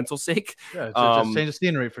his own mental sake. Yeah, just change the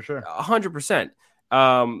scenery for sure. 100%.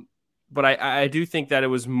 But I do think that it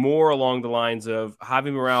was more along the lines of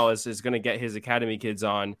Javi Morales is going to get his academy kids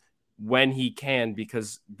on when he can,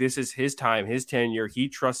 because this is his time, his tenure. He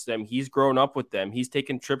trusts them. He's grown up with them. He's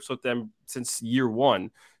taken trips with them since year one.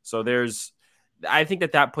 So I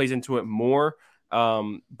think that plays into it more.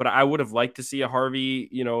 But I would have liked to see a Harvey,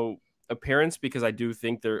 appearance, because I do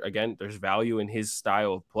think there's value in his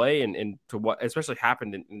style of play and to what especially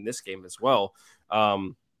happened in this game as well.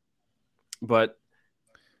 But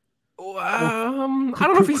I don't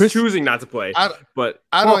know if he's choosing not to play. That's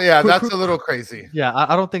a little crazy. Yeah,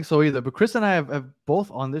 I don't think so either. But Chris and I have both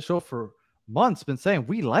on this show for months been saying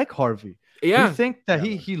we like Harvey. Yeah, we think that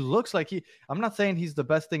he looks like I'm not saying he's the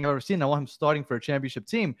best thing I've ever seen. I want him starting for a championship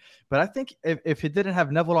team, but I think if he didn't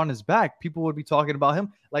have Neville on his back, people would be talking about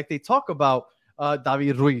him like they talk about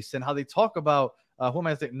David Ruiz and how they talk about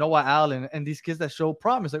Noah Allen and these kids that show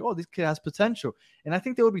promise. Like, oh, this kid has potential, and I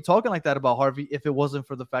think they would be talking like that about Harvey if it wasn't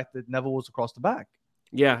for the fact that Neville was across the back.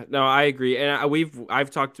 Yeah, no, I agree, and I've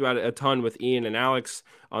talked about it a ton with Ian and Alex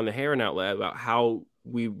on the Heron Outlet about how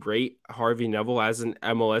we rate Harvey Neville as an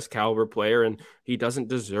MLS caliber player, and he doesn't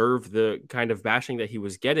deserve the kind of bashing that he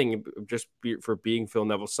was getting for being Phil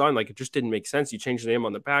Neville's son. Like, it just didn't make sense. You change the name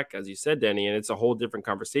on the back, as you said, Danny, and it's a whole different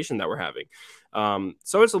conversation that we're having.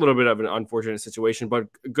 So it's a little bit of an unfortunate situation, but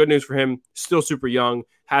good news for him. Still super young,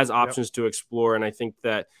 has options to explore, and I think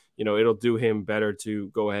that it'll do him better to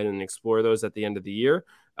go ahead and explore those at the end of the year.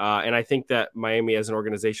 And I think that Miami as an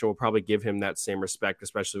organization will probably give him that same respect,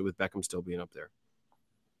 especially with Beckham still being up there.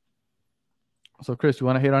 So, Chris, you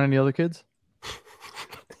want to hate on any other kids?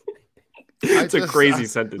 It's a crazy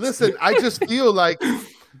sentence. Listen, I just feel like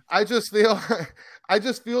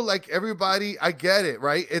everybody, I get it,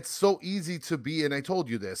 right? It's so easy to be, and I told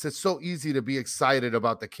you this, it's so easy to be excited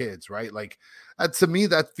about the kids, right? Like, to me,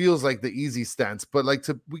 that feels like the easy stance, but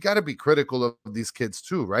we got to be critical of these kids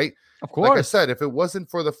too, right? Of course. Like I said, if it wasn't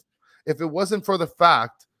for the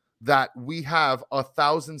fact that we have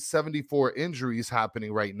 1,074 injuries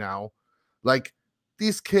happening right now, like,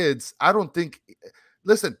 these kids, I don't think.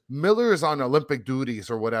 Listen, Miller is on Olympic duties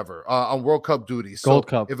or whatever, on World Cup duties. Gold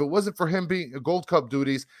Cup. If it wasn't for him being Gold Cup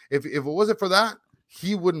duties, if it wasn't for that,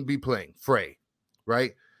 he wouldn't be playing. Frey,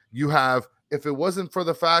 right? If it wasn't for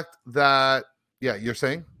the fact that, you're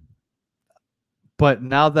saying. But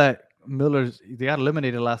now that they got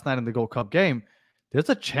eliminated last night in the Gold Cup game, there's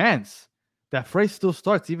a chance that Frey still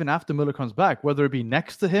starts even after Miller comes back, whether it be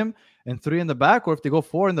next to him and 3 in the back, or if they go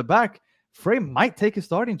 4 in the back. Frey might take his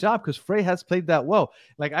starting job because Frey has played that well.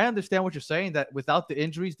 Like, I understand what you're saying, that without the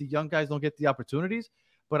injuries, the young guys don't get the opportunities.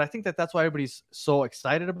 But I think that's why everybody's so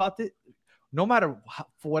excited about it. No matter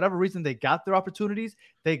for whatever reason they got their opportunities,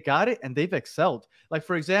 they got it and they've excelled. Like,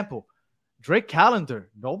 for example, Drake Callender.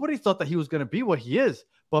 Nobody thought that he was going to be what he is.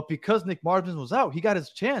 But because Nick Marsden was out, he got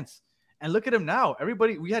his chance. And look at him now.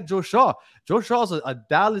 We had Joe Shaw. Joe Shaw's a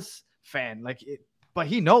Dallas fan. But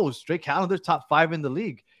he knows Drake Callender's top 5 in the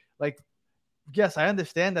league. Like, yes, I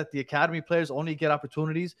understand that the academy players only get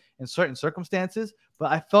opportunities in certain circumstances, but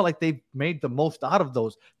I felt like they made the most out of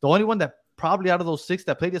those. The only one that probably out of those 6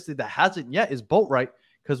 that played yesterday that hasn't yet is Boatwright,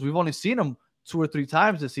 because we've only seen him 2 or 3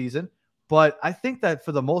 times this season. But I think that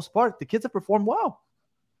for the most part, the kids have performed well.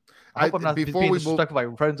 I hope I'm not being disrespectful by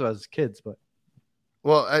referring to as kids, but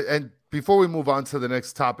Well, and before we move on to the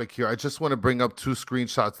next topic here, I just want to bring up 2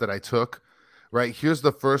 screenshots that I took. Right, here's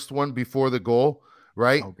the first one before the goal.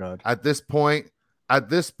 Right, Oh God. At this point,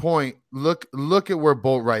 look at where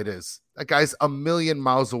Boatwright is. That guy's a million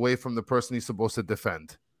miles away from the person he's supposed to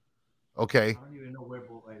defend. Okay, I don't even know where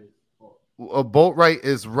Boatwright is. Boatwright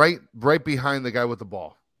is right behind the guy with the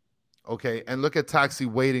ball. Okay, and look at Taxi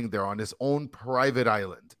waiting there on his own private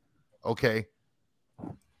island. Okay,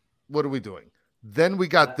 what are we doing? Then we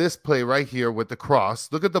got this play right here with the cross.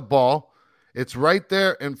 Look at the ball. It's right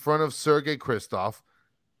there in front of Sergei Kristov.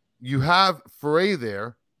 You have Frey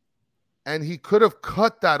there, and he could have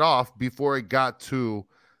cut that off before it got to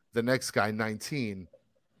the next guy, 19.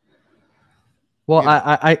 Well,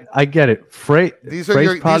 I get it. These are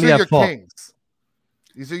your kings.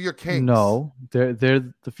 These are your kings. No,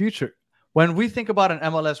 they're the future. When we think about an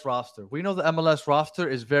MLS roster, we know the MLS roster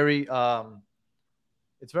is very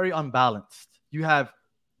it's very unbalanced. You have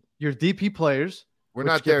your DP players, We're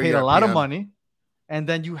which not get there paid yet, a lot of PM. money, and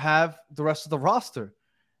then you have the rest of the roster.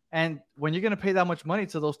 And when you're going to pay that much money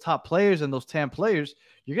to those top players and those 10 players,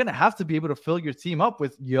 you're going to have to be able to fill your team up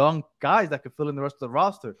with young guys that could fill in the rest of the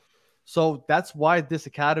roster. So that's why this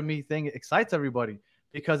academy thing excites everybody,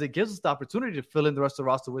 because it gives us the opportunity to fill in the rest of the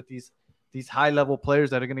roster with these high-level players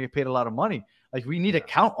that are going to get paid a lot of money. Like, we need to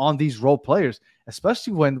count on these role players,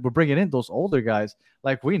 especially when we're bringing in those older guys.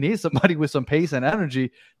 Like, we need somebody with some pace and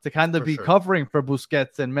energy to kind of be covering for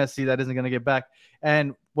Busquets and Messi that isn't going to get back.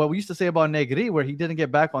 And what we used to say about Negri, where he didn't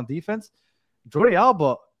get back on defense, Jordi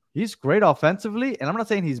Alba, he's great offensively, and I'm not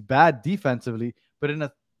saying he's bad defensively, but in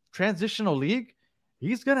a transitional league,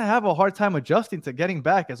 he's going to have a hard time adjusting to getting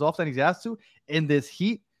back as often as he has to in this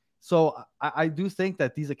heat. So I do think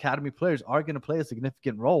that these academy players are going to play a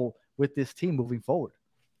significant role with this team moving forward.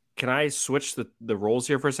 Can I switch the roles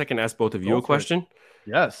here for a second? Ask both of you a question.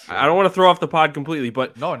 Yes. I don't want to throw off the pod completely,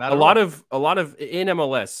 but no, not a lot of in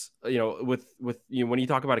MLS, with when you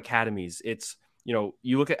talk about academies, it's you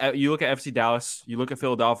look at FC Dallas, you look at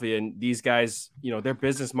Philadelphia, and these guys, their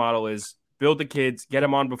business model is build the kids, get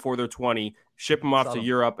them on before they're 20, ship them off to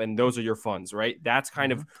Europe, and those are your funds, right? That's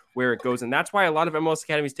kind of where it goes. And that's why a lot of MLS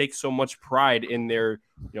academies take so much pride in their,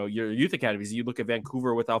 your youth academies. You look at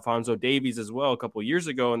Vancouver with Alphonso Davies as well a couple of years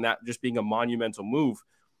ago, and that just being a monumental move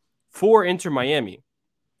for Inter Miami.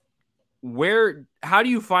 How do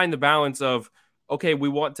you find the balance of, okay, we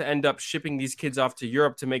want to end up shipping these kids off to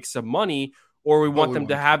Europe to make some money, or we want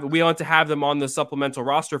to have them on the supplemental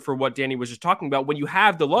roster for what Danny was just talking about, when you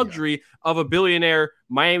have the luxury of a billionaire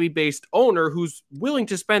Miami-based owner who's willing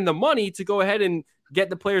to spend the money to go ahead and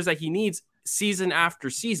get the players that he needs season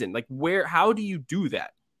after season? Like, how do you do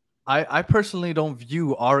that? I personally don't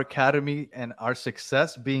view our academy and our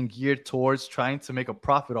success being geared towards trying to make a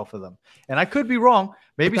profit off of them. And I could be wrong.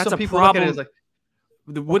 Maybe some people look at it as like,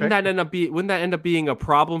 wouldn't that end up being a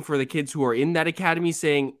problem for the kids who are in that academy,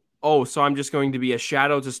 saying, oh, so I'm just going to be a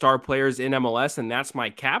shadow to star players in MLS, and that's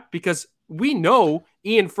my cap? Because we know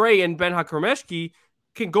Ian Frey and Benha Kermeshki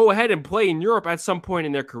can go ahead and play in Europe at some point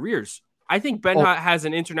in their careers. I think Benha has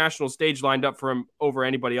an international stage lined up for him over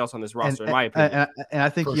anybody else on this roster, in my opinion. And I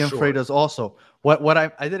think Ian Frey does also. What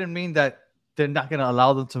I didn't mean that they're not going to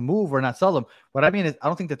allow them to move or not sell them. What I mean is I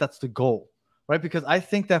don't think that that's the goal, right? Because I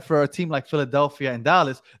think that for a team like Philadelphia and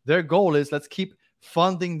Dallas, their goal is let's keep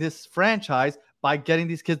funding this franchise by getting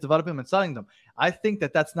these kids, developing them and selling them. I think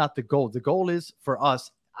that that's not the goal. The goal is for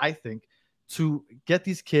us, I think, to get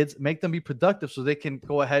these kids, make them be productive so they can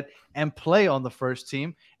go ahead and play on the first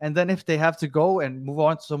team. And then if they have to go and move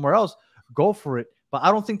on somewhere else, go for it. But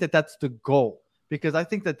I don't think that that's the goal, because I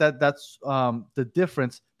think that's the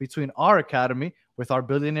difference between our academy with our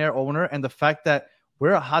billionaire owner and the fact that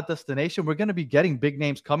we're a hot destination. We're going to be getting big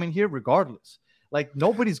names coming here regardless. Like,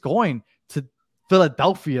 nobody's going to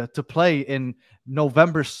Philadelphia to play in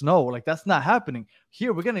November snow. Like, that's not happening.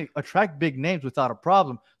 Here, we're going to attract big names without a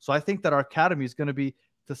problem. So I think that our academy is going to be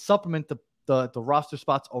to supplement the roster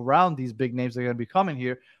spots around these big names that are going to be coming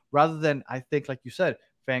here, rather than, I think, like you said,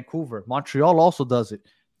 Vancouver. Montreal also does it.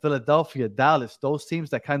 Philadelphia, Dallas, those teams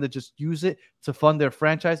that kind of just use it to fund their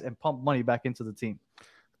franchise and pump money back into the team.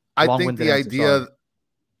 I think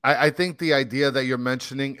the idea that you're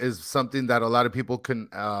mentioning is something that a lot of people could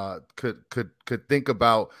think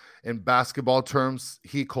about in basketball terms.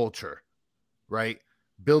 Heat culture, right?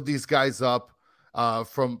 Build these guys up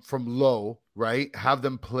from low, right? Have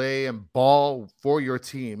them play and ball for your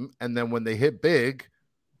team, and then when they hit big,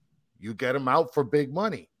 you get them out for big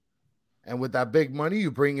money. And with that big money,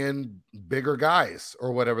 you bring in bigger guys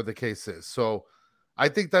or whatever the case is. So I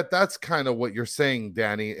think that that's kind of what you're saying,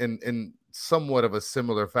 Danny. And somewhat of a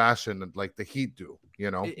similar fashion like the Heat do,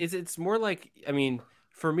 you know? It's more like, I mean,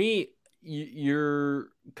 for me, you're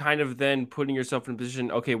kind of then putting yourself in a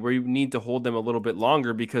position, okay, where you need to hold them a little bit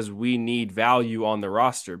longer because we need value on the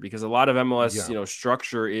roster, because a lot of MLS,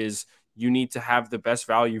 structure is you need to have the best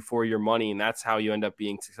value for your money, and that's how you end up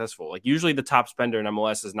being successful. Like usually the top spender in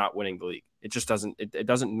MLS is not winning the league. It just doesn't, it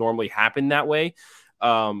doesn't normally happen that way.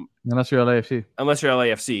 Unless you're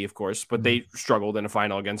LAFC, of course, but they struggled in a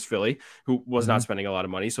final against Philly, who was not spending a lot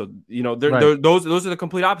of money. So those are the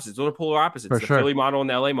complete opposites. Those are polar opposites. The Philly model and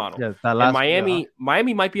the LA model. Yeah, and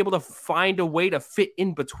Miami might be able to find a way to fit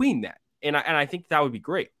in between that, and I think that would be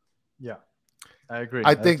great. Yeah, I agree.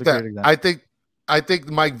 I think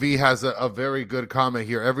Mike V has a very good comment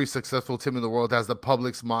here. Every successful team in the world has the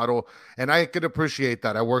Publix model, and I could appreciate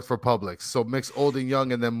that. I worked for Publix, so mix old and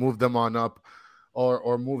young, and then move them on up.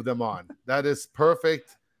 Or move them on. That is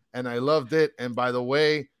perfect, and I loved it. And by the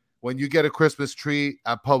way, when you get a Christmas tree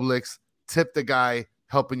at Publix, tip the guy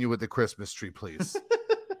helping you with the Christmas tree, please.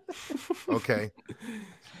 Okay.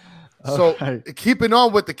 So keeping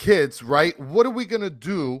on with the kids, right? What are we gonna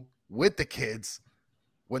do with the kids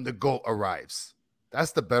when the GOAT arrives?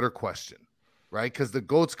 That's the better question, right? Because the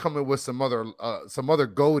GOAT's coming with some other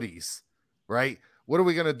goaties, right? What are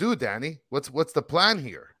we gonna do, Danny? What's the plan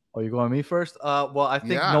here? Oh, you're going me first? Well, I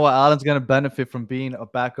think Noah Allen's going to benefit from being a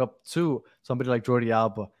backup to somebody like Jordi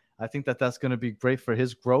Alba. I think that's going to be great for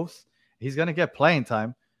his growth. He's going to get playing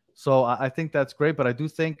time. So I think that's great. But I do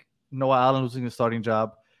think Noah Allen losing his starting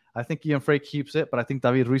job. I think Ian Frey keeps it, but I think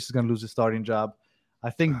David Ruiz is going to lose his starting job. I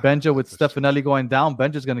think Benja with Stefanelli going down,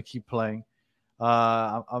 Benja's going to keep playing.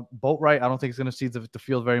 Boatwright, I don't think he's going to see the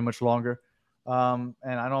field very much longer. And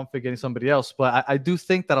I know I'm forgetting somebody else, but I do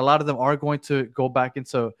think that a lot of them are going to go back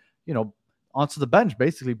into, onto the bench,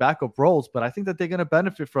 basically backup roles. But I think that they're going to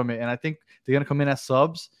benefit from it. And I think they're going to come in as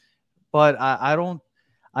subs. But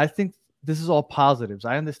I think this is all positives.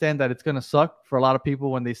 I understand that it's going to suck for a lot of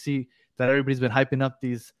people when they see that everybody's been hyping up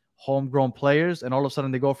these homegrown players and all of a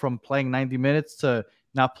sudden they go from playing 90 minutes to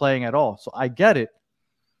not playing at all. So I get it.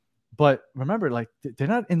 But remember, like, they're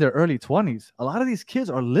not in their early 20s. A lot of these kids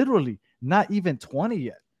are literally not even 20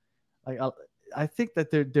 yet. Like, I think that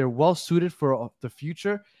they're well suited for the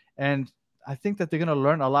future, and I think that they're going to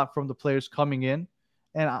learn a lot from the players coming in,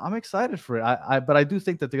 and I'm excited for it. But I do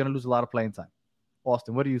think that they're going to lose a lot of playing time.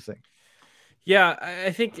 Austin, what do you think? Yeah,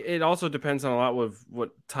 I think it also depends on a lot of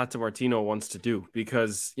what Tata Martino wants to do,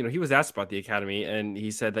 because, he was asked about the academy and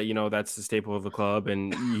he said that, that's the staple of the club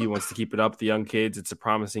and he wants to keep it up. The young kids, it's a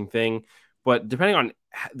promising thing. But depending on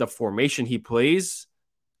the formation he plays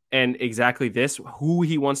and exactly this, who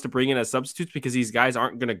he wants to bring in as substitutes, because these guys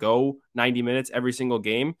aren't going to go 90 minutes every single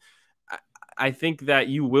game. I think that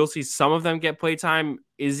you will see some of them get play time.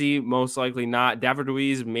 Izzy, most likely not. David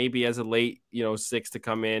Ruiz, maybe as a late, 6 to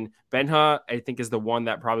come in. Benja, I think, is the one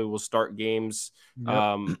that probably will start games.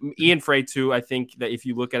 Yep. Ian Frey, too. I think that if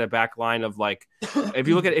you look at a back line of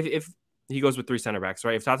if he goes with 3 center backs,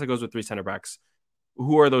 right? If Tata goes with 3 center backs,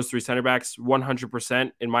 who are those 3 center backs?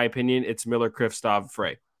 100%, in my opinion, it's Miller, Kristoff,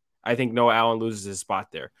 Frey. I think Noah Allen loses his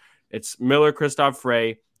spot there. It's Miller, Kristoff,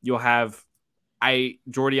 Frey. You'll have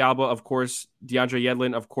Jordi Alba, of course, DeAndre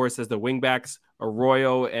Yedlin, of course, as the wingbacks,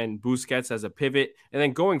 Arroyo and Busquets as a pivot. And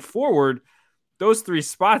then going forward, those 3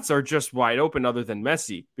 spots are just wide open other than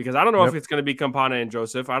Messi, because I don't know if it's going to be Campana and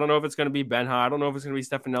Joseph. I don't know if it's going to be Benja. I don't know if it's going to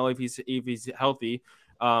be Stefanelli if he's healthy.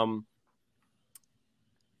 I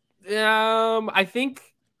think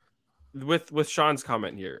with Sean's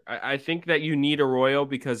comment here, I think that you need Arroyo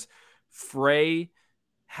because Frey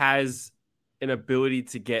has an ability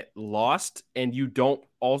to get lost, and you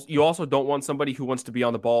also don't want somebody who wants to be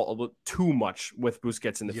on the ball a little too much with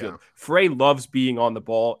Busquets in the field. Frey loves being on the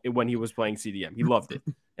ball when he was playing CDM. He loved it.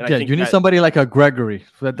 And I think you need somebody like a Gregory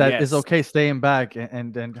that is okay staying back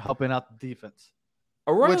and helping out the defense.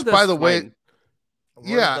 Arroyo, which, by the way,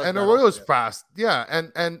 and Arroyo's fast. Yeah,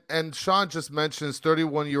 and Sean just mentions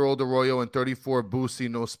 31-year-old Arroyo and 34 Boosie,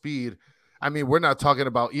 no speed. I mean, we're not talking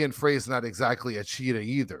about Ian Frey is not exactly a cheetah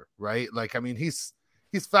either, right? Like, I mean, he's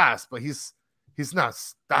fast, but he's not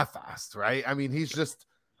that fast, right? I mean, he's just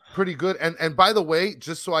pretty good. And by the way,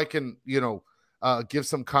 just so I can, give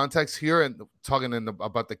some context here and talking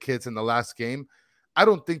about the kids in the last game, I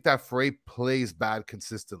don't think that Frey plays bad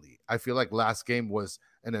consistently. I feel like last game was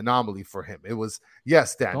an anomaly for him. It was,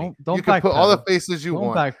 yes, Danny. You can put all the faces you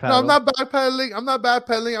want. No, I'm not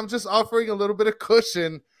backpedaling. I'm just offering a little bit of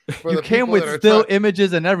cushion. You came with still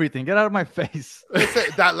images and everything. Get out of my face.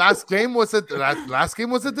 That last game was a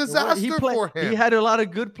disaster for him. He had a lot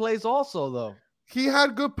of good plays also, though. He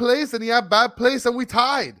had good plays and he had bad plays, and we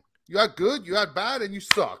tied. You had good, you had bad, and you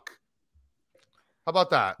suck. How about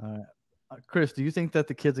that? Chris, do you think that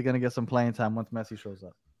the kids are going to get some playing time once Messi shows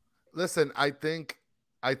up? Listen, I think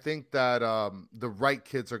that the right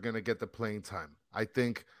kids are going to get the playing time. I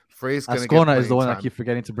think Frey's going to get Ascona is the one time. I keep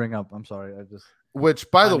forgetting to bring up. I'm sorry. Which,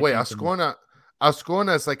 by the way, Ascona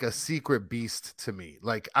is like a secret beast to me.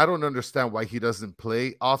 Like, I don't understand why he doesn't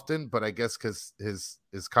play often, but I guess because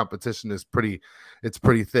his competition is pretty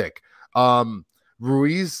thick.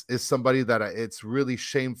 Ruiz is somebody that it's really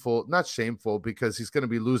not shameful because he's going to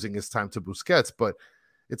be losing his time to Busquets, but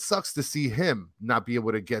it sucks to see him not be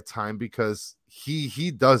able to get time because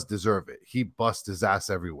he does deserve it. He busts his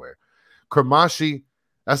ass everywhere. Kramashi,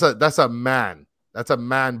 that's a man. That's a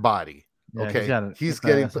man body. Yeah, okay, he's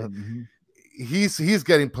getting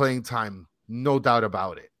playing time, no doubt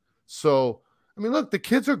about it. So, I mean, look, the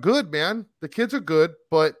kids are good, man. The kids are good,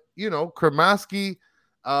 but Kramaski,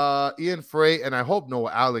 Ian Frey, and I hope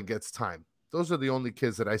Noah Allen gets time. Those are the only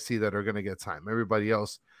kids that I see that are going to get time. Everybody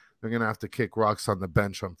else, they're going to have to kick rocks on the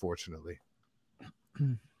bench, unfortunately.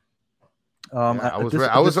 I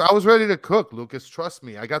was ready to cook, Lucas. Trust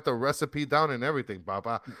me. I got the recipe down and everything,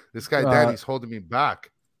 Baba. This guy Danny's holding me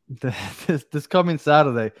back. This coming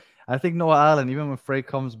Saturday, I think Noah Allen, even when Frey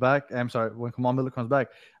comes back, when Kamal Miller comes back,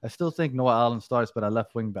 I still think Noah Allen starts, but I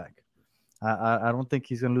left wing back. I don't think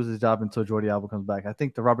he's going to lose his job until Jordi Alba comes back. I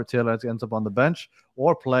think the Robert Taylor ends up on the bench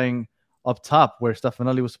or playing up top where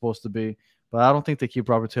Stefanelli was supposed to be. But I don't think they keep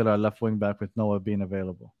Robert Taylor at left wing back with Noah being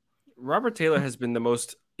available. Robert Taylor has been the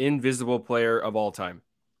most invisible player of all time.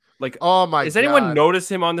 Like, oh my! Does anyone notice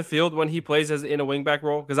him on the field when he plays as in a wing back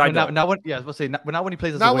role? Because I don't. I was going to say not when he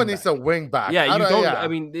plays as not a wing when back. He's a wing back. Yeah, you don't. Yeah. I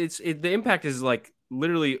mean, the impact is like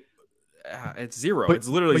literally, it's zero. It's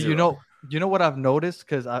literally zero. You know what I've noticed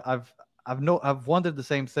because I've wondered the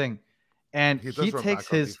same thing, and he takes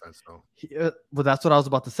his. Well, that's what I was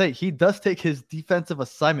about to say. He does take his defensive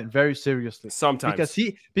assignment very seriously. Sometimes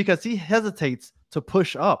because he hesitates to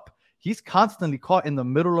push up. He's constantly caught in the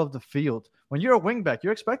middle of the field. When you're a wingback,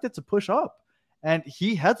 you're expected to push up, and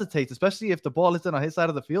he hesitates, especially if the ball isn't on his side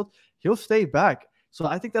of the field. He'll stay back. So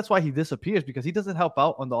I think that's why he disappears, because he doesn't help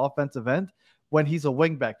out on the offensive end when he's a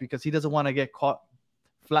wingback, because he doesn't want to get caught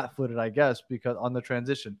flat-footed, I guess, because on the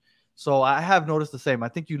transition. So I have noticed the same. I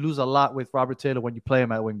think you lose a lot with Robert Taylor when you play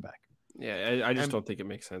him at wingback. Yeah, I just don't think it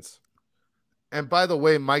makes sense. And by the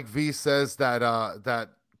way, Mike V says that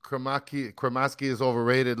Kramaski is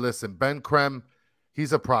overrated. Listen, Ben Krem,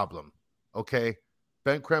 he's a problem. Okay,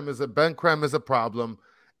 Ben Krem is a problem.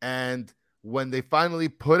 And when they finally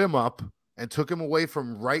put him up and took him away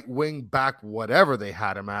from right wing back, whatever they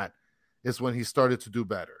had him at, is when he started to do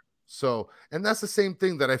better. So, and that's the same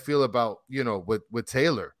thing that I feel about, with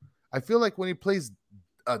Taylor. I feel like when he plays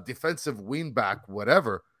a defensive wing back,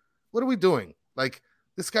 whatever, what are we doing? Like,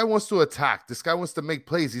 this guy wants to attack. This guy wants to make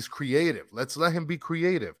plays. He's creative. Let's let him be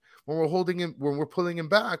creative. When we're pulling him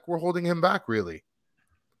back, we're holding him back, really.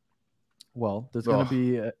 Well, there's going to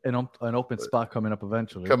be an open spot coming up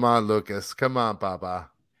eventually. Come on, Lucas. Come on, Papa.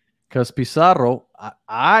 Because Pizarro,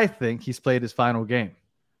 I think he's played his final game.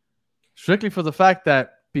 Strictly for the fact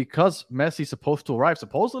that because Messi's supposed to arrive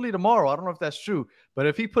supposedly tomorrow, I don't know if that's true, but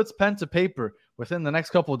if he puts pen to paper within the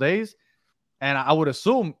next couple of days, and I would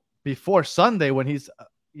assume before Sunday when he's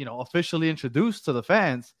officially introduced to the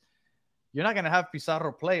fans, you're not going to have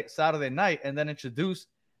Pizarro play Saturday night and then introduce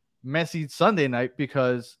Messi Sunday night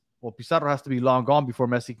because, well, Pizarro has to be long gone before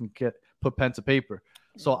Messi can put pen to paper.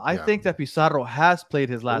 So I think that Pizarro has played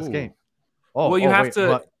his last game. You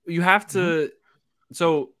have to.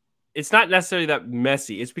 So it's not necessarily that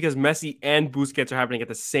Messi. It's because Messi and Busquets are happening at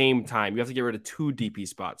the same time. You have to get rid of 2 DP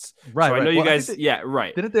spots. Right. So I know you guys.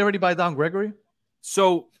 Right. Didn't they already buy down Gregory?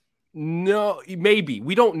 So no, maybe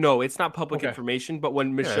we don't know. It's not public information. But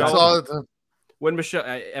when Michelle,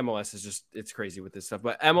 MLS is just, it's crazy with this stuff.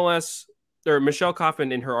 But MLS or Michelle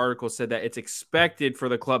Kaufman in her article said that it's expected for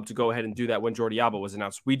the club to go ahead and do that when Jordi Alba was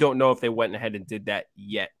announced. We don't know if they went ahead and did that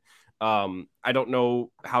yet. I don't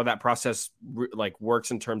know how that process works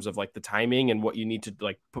in terms of the timing and what you need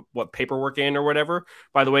to put what paperwork in or whatever.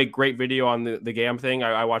 By the way, great video on the GAM thing.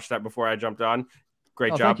 I watched that before I jumped on.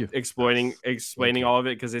 Great job explaining all of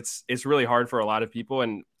it, because it's really hard for a lot of people,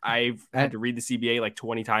 and I've had to read the CBA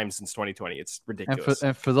 20 times since 2020. It's ridiculous.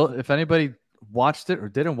 And for those, if anybody watched it or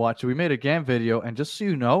didn't watch it, we made a GAM video, and just so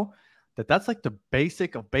you know, that's the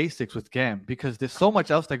basic of basics with GAM, because there's so much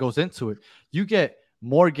else that goes into it. You get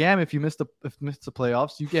more GAM if you miss the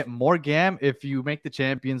playoffs. You get more GAM if you make the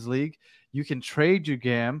Champions League. You can trade your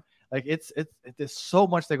GAM. There's so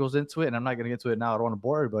much that goes into it, and I'm not going to get to it now. I don't want to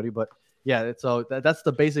bore everybody, but yeah, that's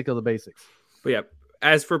the basic of the basics. But yeah,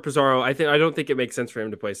 As for Pizarro, I don't think it makes sense for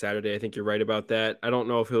him to play Saturday. I think you're right about that. I don't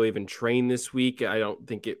know if he'll even train this week. I don't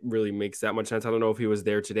think it really makes that much sense. I don't know if he was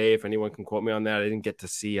there today. If anyone can quote me on that, I didn't get to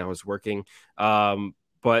see. I was working.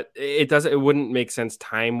 But it wouldn't make sense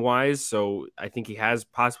time wise. So I think he has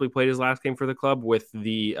possibly played his last game for the club, with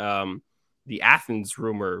the Athens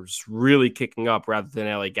rumors really kicking up rather than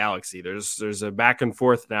LA Galaxy. There's a back and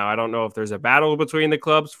forth now. I don't know if there's a battle between the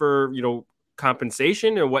clubs for,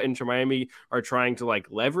 compensation and what Inter Miami are trying to like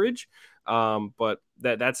leverage. But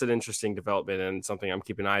that's an interesting development and something I'm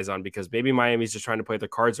keeping eyes on, because maybe Miami's just trying to play their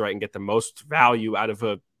cards right and get the most value out of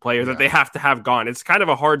a player that they have to have gone. It's kind of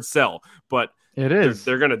a hard sell, but it is.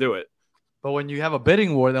 They're going to do it. But when you have a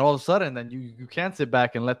bidding war, then all of a sudden, then you can't sit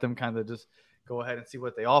back and let them kind of just go ahead and see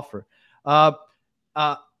what they offer. I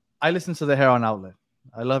listen to the Hair On Outlet.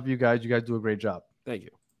 I love you guys. You guys do a great job. Thank you.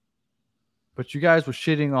 But you guys were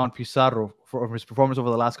shitting on Pizarro for his performance over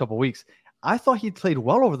the last couple of weeks. I thought he played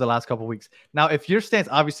well over the last couple of weeks. Now, if your stance,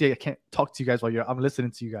 obviously, I can't talk to you guys while I'm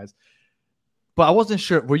listening to you guys. But I wasn't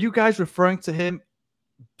sure. Were you guys referring to him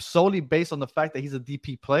solely based on the fact that he's a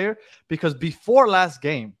DP player? Because before last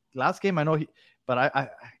game, I know but I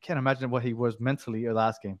can't imagine what he was mentally or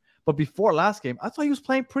last game. But before last game, I thought he was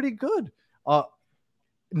playing pretty good.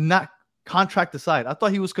 Not contract aside, I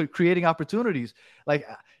thought he was creating opportunities. Like,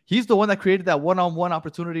 he's the one that created that one-on-one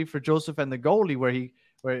opportunity for Joseph and the goalie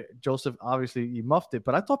where Joseph obviously he muffed it.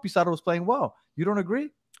 But I thought Pizarro was playing well. You don't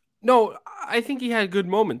agree? No, I think he had good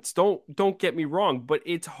moments. Don't get me wrong, but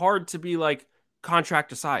it's hard to be like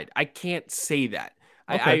contract aside. I can't say that.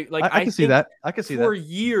 Okay. I can see that. I can see that.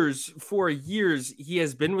 For years, he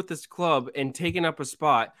has been with this club and taken up a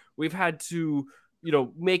spot. We've had to,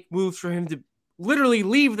 make moves for him to literally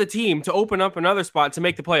leave the team to open up another spot to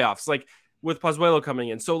make the playoffs, like with Pozuelo coming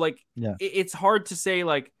in. So, like, it's hard to say,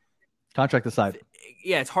 like, contract aside.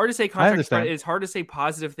 Yeah, it's hard to say contract aside. It's hard to say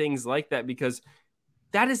positive things like that, because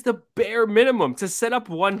that is the bare minimum to set up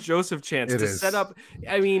one Joseph chance. Set up,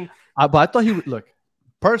 I mean. But I thought he would look.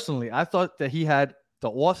 Personally, I thought that he had the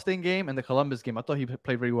Austin game and the Columbus game. I thought he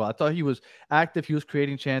played very well. I thought he was active. He was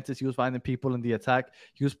creating chances. He was finding people in the attack.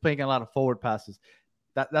 He was playing a lot of forward passes.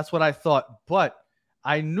 That's what I thought. But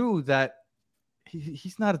I knew that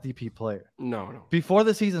he's not a DP player. No. Before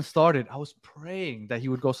the season started, I was praying that he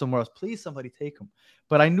would go somewhere else. Please, somebody take him.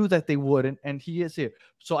 But I knew that they wouldn't, and he is here.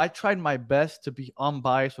 So I tried my best to be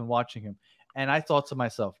unbiased when watching him. And I thought to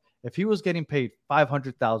myself, if he was getting paid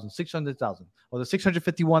 $500,000, $600,000, or the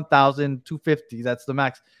 $651,250, that's the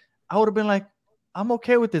max, I would have been like, I'm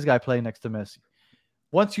okay with this guy playing next to Messi.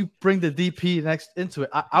 Once you bring the DP next into it,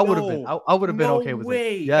 I would have been. I would have been okay with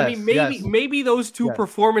it. Yes, I mean, maybe those two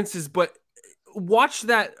performances, but watch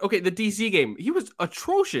that. Okay, the DC game, he was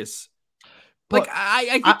atrocious. Like,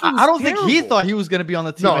 I think I don't think he thought he was going to be on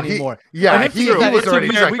the team anymore. He was already.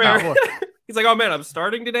 He's like, oh man, I'm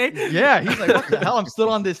starting today. Yeah, he's like, what the hell? I'm still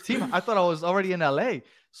on this team. I thought I was already in LA.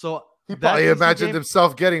 So he probably imagined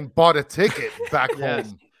himself getting bought a ticket back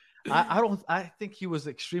home. I think he was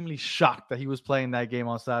extremely shocked that he was playing that game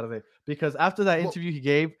on Saturday, because after that interview he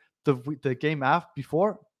gave the game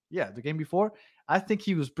before, I think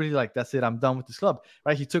he was pretty like, that's it, I'm done with this club.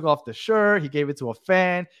 Right? He took off the shirt, he gave it to a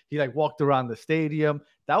fan, he like walked around the stadium.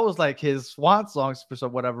 That was like his swan songs for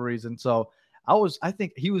whatever reason. So I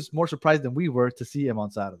think he was more surprised than we were to see him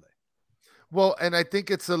on Saturday. Well, and I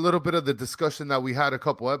think it's a little bit of the discussion that we had a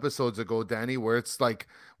couple episodes ago, Danny, where it's like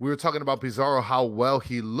we were talking about Pizarro, how well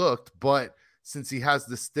he looked, but since he has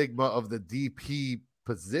the stigma of the DP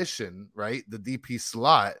position, right, the DP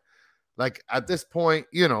slot, like at this point,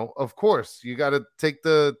 of course, you got to take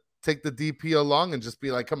the DP along and just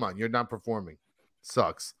be like, come on, you're not performing.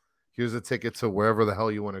 Sucks. Here's a ticket to wherever the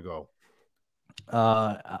hell you want to go.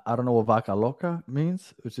 I don't know what Vaca Loca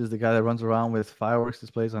means, which is the guy that runs around with fireworks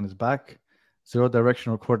displays on his back. Zero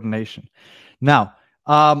directional coordination. Now,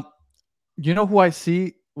 you know who I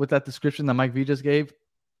see with that description that Mike V just gave?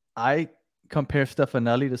 I compare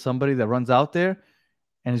Stefanelli to somebody that runs out there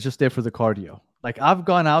and is just there for the cardio. Like, I've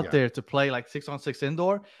gone out there to play like 6-on-6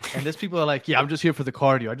 indoor, and there's people that are like, yeah, I'm just here for the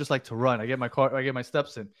cardio. I just like to run. I get my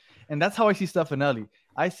steps in. And that's how I see Stefanelli.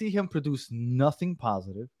 I see him produce nothing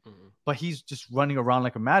positive, but he's just running around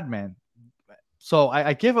like a madman. So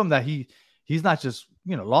I give him that he's not just,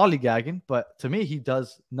 lollygagging, but to me, he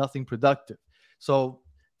does nothing productive. So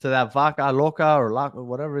to that Vaca Loca or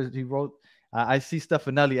whatever he wrote, I see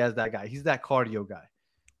Stefanelli as that guy. He's that cardio guy.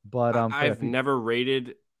 But I've never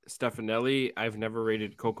rated Stefanelli. I've never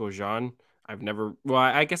rated Coco Jean.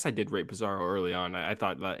 I guess I did rate Pizarro early on. I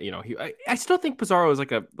thought that, I still think Pizarro is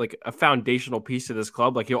like a foundational piece to this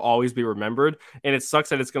club. Like, he'll always be remembered, and it sucks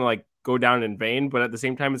that it's going to like go down in vain. But at the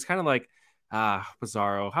same time, it's kind of like,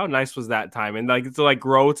 Pizarro. How nice was that time? And like to like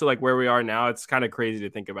grow to like where we are now, it's kind of crazy to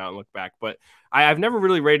think about and look back. But I've never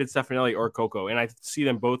really rated Stefanelli or Coco, and I see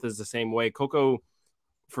them both as the same way. Coco,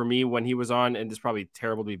 for me, when he was on, and it's probably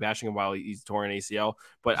terrible to be bashing him while he's torn ACL,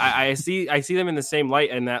 but I see them in the same light,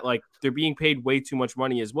 and that like they're being paid way too much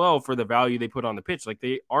money as well for the value they put on the pitch. Like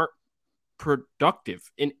they aren't productive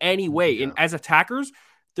in any way. Yeah. And as attackers,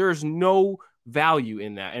 there's no value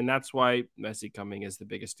in that, and that's why Messi coming is the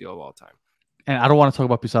biggest deal of all time. And I don't want to talk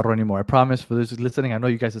about Pizarro anymore. I promise, for those listening, I know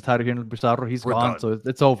you guys are tired of hearing Pizarro. We're gone, so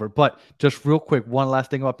it's over. But just real quick, one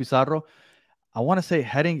last thing about Pizarro. I want to say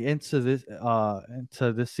heading into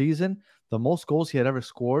this season, the most goals he had ever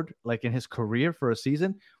scored, like in his career for a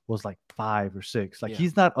season, was like 5 or 6. Like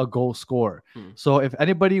he's not a goal scorer. So if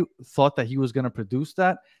anybody thought that he was going to produce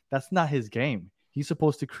that, that's not his game. He's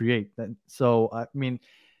supposed to create. So I mean,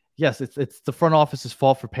 yes, it's the front office's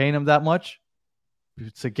fault for paying him that much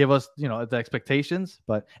to give us, the expectations.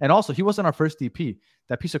 And also he wasn't our first DP.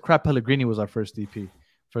 That piece of crap Pellegrini was our first DP.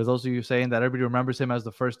 For those of you saying that everybody remembers him as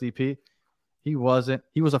the first DP, he wasn't.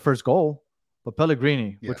 He was a first goal, but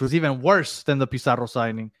Pellegrini, which was even worse than the Pizarro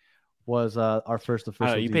signing, was our first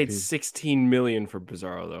official. You DP. paid $16 million for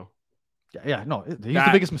Pizarro though. Yeah, no, he's the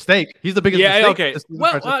biggest mistake. He's the biggest mistake. Okay.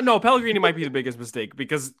 Well, no, Pellegrini might be the biggest mistake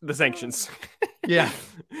because the sanctions. yeah,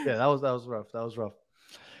 that was rough.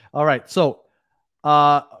 All right, so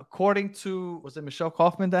according to, was it Michelle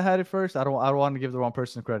Kaufman that had it first? I don't want to give the wrong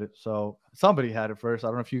person credit. So somebody had it first. I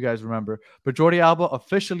don't know if you guys remember, but Jordi Alba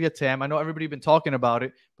officially a TAM. I know everybody been talking about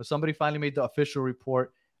it, but somebody finally made the official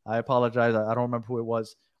report. I apologize. I don't remember who it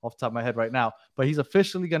was off the top of my head right now, but he's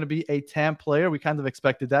officially going to be a TAM player. We kind of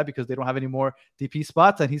expected that because they don't have any more DP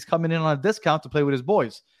spots, and he's coming in on a discount to play with his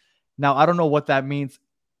boys. Now, I don't know what that means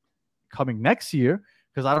coming next year,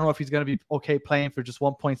 because I don't know if he's going to be okay playing for just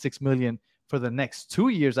 1.6 million for the next 2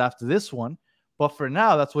 years after this one. But for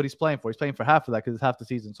now, that's what he's playing for. He's playing for half of that because it's half the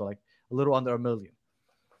season. So like a little under $1 million.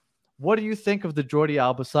 What do you think of the Jordi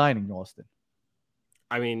Alba signing, Austin?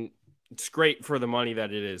 I mean, it's great for the money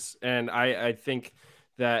that it is. And I think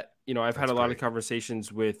that, I've had a lot of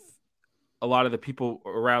conversations with a lot of the people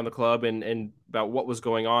around the club and about what was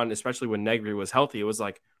going on, especially when Negri was healthy. It was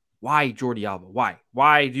like, why Jordi Alba? Why?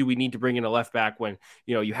 Why do we need to bring in a left back when,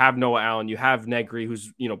 you have Noah Allen, you have Negri,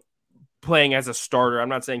 who's, playing as a starter. I'm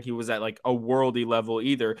not saying he was at like a worldy level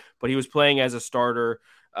either, but he was playing as a starter.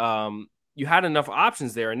 You had enough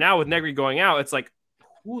options there. And now with Negri going out, it's like,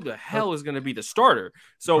 who the hell is going to be the starter?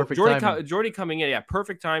 So Jordi coming in,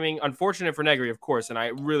 perfect timing. Unfortunate for Negri, of course, and I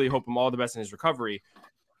really hope him all the best in his recovery.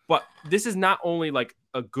 But this is not only like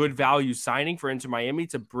a good value signing for Inter Miami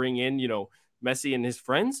to bring in, Messi and his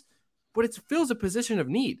friends, but it fills a position of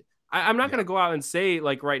need. I'm not going to go out and say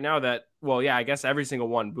like right now that, I guess every single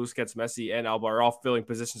one, Busquets, Messi, and Alba are all filling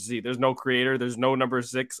positions to see. There's no creator. There's no number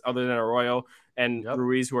 6 other than Arroyo and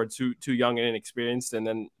Ruiz, who are too young and inexperienced, and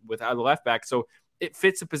then without the left back. So it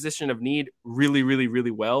fits a position of need really, really,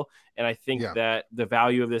 really well. And I think that the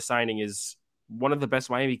value of this signing is one of the best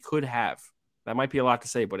Miami could have. That might be a lot to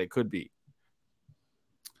say, but it could be.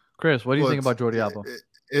 Chris, what do you think about Jordi Alba?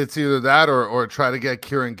 It's either that or try to get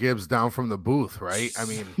Kieran Gibbs down from the booth, right? I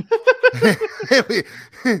mean,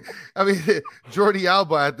 Jordi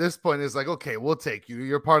Alba at this point is like, okay, we'll take you.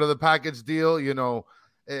 You're part of the package deal.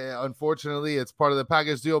 Unfortunately, it's part of the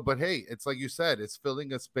package deal. But hey, it's like you said, it's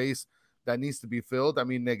filling a space that needs to be filled. I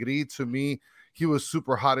mean, Negri, to me, he was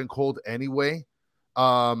super hot and cold anyway.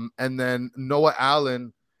 And then Noah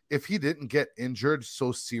Allen, if he didn't get injured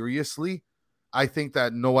so seriously, I think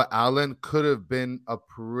that Noah Allen could have been a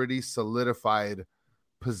pretty solidified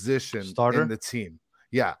position in the team.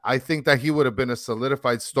 Yeah, I think that he would have been a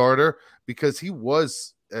solidified starter because he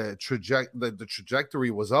was the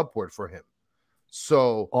trajectory was upward for him.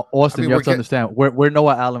 So Austin, you have to understand, we're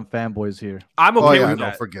Noah Allen fanboys here. I'm okay with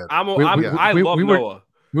that. Forget it. I love Noah.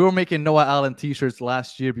 We were making Noah Allen T-shirts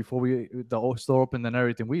last year before the store opened and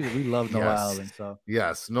everything. We love Noah Allen. So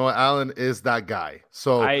yes, Noah Allen is that guy.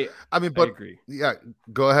 So I agree. Yeah,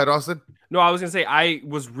 go ahead, Austin. No, I was gonna say I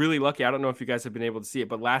was really lucky. I don't know if you guys have been able to see it,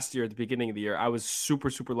 but last year at the beginning of the year, I was super,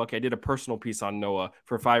 super lucky. I did a personal piece on Noah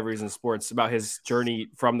for 5 Reasons Sports about his journey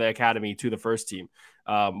from the academy to the first team.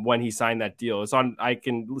 When he signed that deal, it's on. I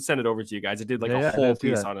can send it over to you guys. I did like a whole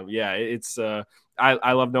piece on him. Yeah, it's.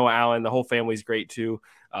 I love Noah Allen. The whole family's great too.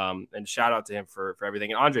 And shout out to him for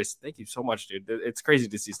everything. And Andres, thank you so much, dude. It's crazy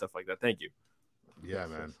to see stuff like that. Thank you. Yeah,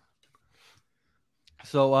 man.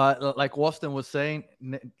 So, like Austin was saying,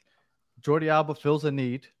 Jordi Alba fills a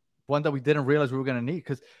need, one that we didn't realize we were going to need.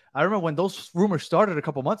 Because I remember when those rumors started a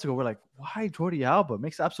couple months ago, we're like, why Jordi Alba? It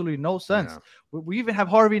makes absolutely no sense. Yeah. We even have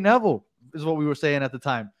Harvey Neville, is what we were saying at the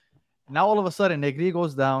time. Now all of a sudden, Negri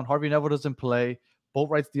goes down. Harvey Neville doesn't play.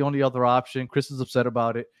 Boatwright's the only other option. Chris is upset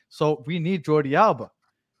about it. So we need Jordi Alba.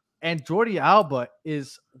 And Jordi Alba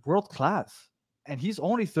is world class. And he's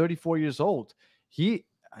only 34 years old. I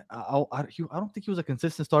don't think he was a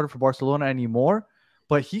consistent starter for Barcelona anymore,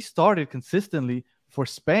 but he started consistently for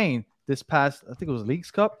Spain this past, I think it was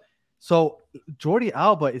Leagues Cup. So Jordi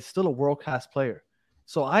Alba is still a world-class player.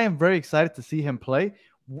 So I am very excited to see him play.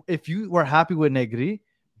 If you were happy with Negri,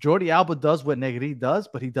 Jordi Alba does what Negri does,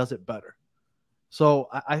 but he does it better. So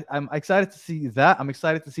I'm excited to see that. I'm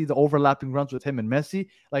excited to see the overlapping runs with him and Messi.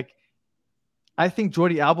 Like, I think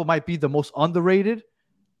Jordi Alba might be the most underrated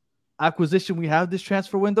acquisition we have this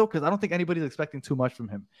transfer window, because I don't think anybody's expecting too much from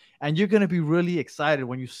him. And you're going to be really excited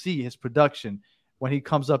when you see his production when he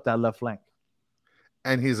comes up that left flank.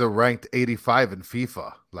 And he's a ranked 85 in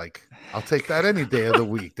FIFA. Like, I'll take that any day of the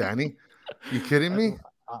week, Danny. You kidding me?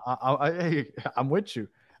 I'm with you.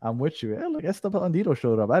 I'm with you. Hey, look, Esteban Andino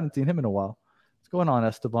showed up. I hadn't seen him in a while. What's going on,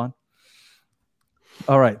 Esteban?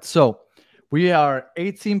 All right. So we are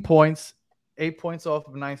 18 points, 8 points off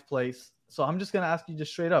of ninth place. So I'm just going to ask you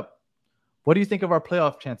just straight up. What do you think of our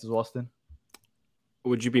playoff chances, Austin?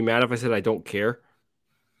 Would you be mad if I said I don't care?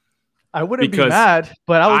 I wouldn't be mad,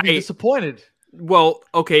 but I would be disappointed. Well,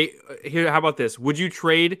 okay. Here, how about this? Would you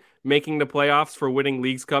trade making the playoffs for winning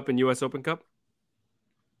Leagues Cup and U.S. Open Cup?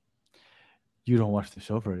 You don't watch the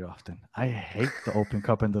show very often. I hate the Open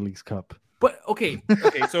Cup and the Leagues Cup. But okay.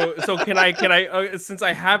 So can I? Since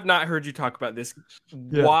I have not heard you talk about this,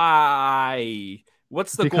 why?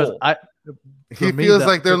 What's the goal? He feels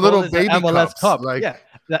like they're little baby MLS cup. Like, yeah,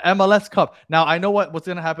 the MLS Cup. Now I know what's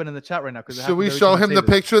going to happen in the chat right now. Should we show him the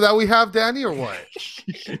picture that we have, Danny, or what?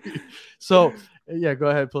 So yeah, go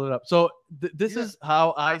ahead, pull it up. So this is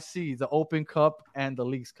how I see the Open Cup and the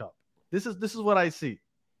Leagues Cup. This is what I see.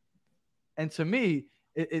 And to me,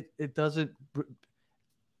 it doesn't.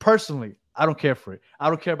 Personally, I don't care for it. I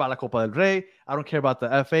don't care about La Copa del Rey. I don't care about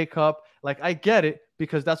the FA Cup. Like, I get it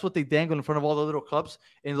because that's what they dangle in front of all the little clubs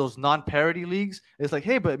in those non-parity leagues. It's like,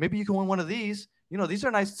 hey, but maybe you can win one of these. You know, these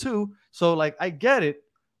are nice too. So, like, I get it,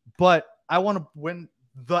 but I want to win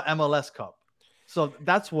the MLS Cup. So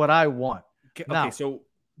that's what I want. Okay, now, so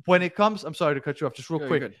when it comes, I'm sorry to cut you off just real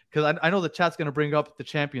quick, because I know the chat's going to bring up the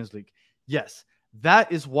Champions League. Yes,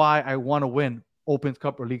 that is why I want to win Open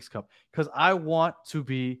Cup or Leagues Cup, because I want to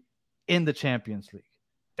be in the Champions League.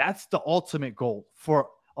 That's the ultimate goal for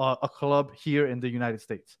a club here in the United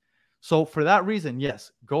States. So for that reason,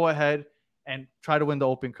 yes, go ahead and try to win the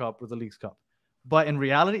Open Cup or the Leagues Cup. But in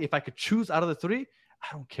reality, if I could choose out of the three, I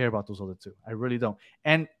don't care about those other two. I really don't.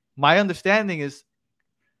 And my understanding is,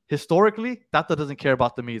 historically, Tata doesn't care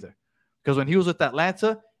about them either. Because when he was with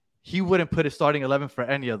Atlanta, he wouldn't put his starting 11 for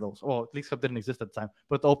any of those. Well, Leagues Cup didn't exist at the time,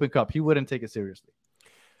 but the Open Cup, he wouldn't take it seriously.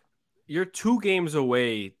 You're 2 games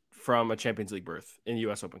away from a Champions League berth in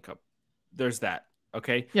U.S. Open Cup. There's that.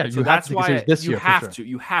 Okay. Yeah. So that's why you have to.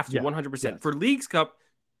 You have to. Yeah. 100%. Yeah. For Leagues Cup,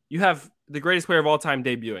 you have the greatest player of all time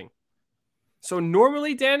debuting. So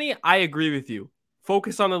normally, Danny, I agree with you.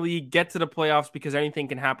 Focus on the league, get to the playoffs, because anything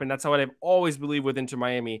can happen. That's how I've always believed with Inter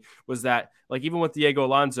Miami, was that, like, even with Diego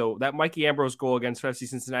Alonso, that Mikey Ambrose goal against FC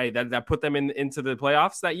Cincinnati that put them into the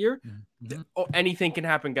playoffs that year. Mm-hmm. Anything can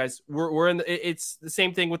happen, guys. We're in it's the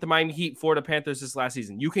same thing with the Miami Heat, Florida Panthers this last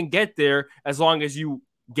season. You can get there as long as you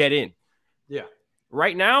get in. Yeah.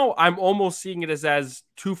 Right now, I'm almost seeing it as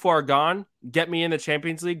too far gone. Get me in the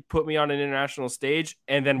Champions League, put me on an international stage,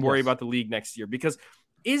 and then worry about the league next year. Because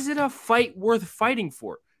is it a fight worth fighting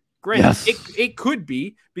for? Granted, it could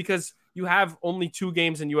be, because you have only 2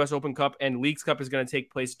 games in U.S. Open Cup, and Leagues Cup is going to take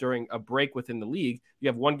place during a break within the league. You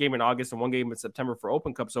have 1 game in August and 1 game in September for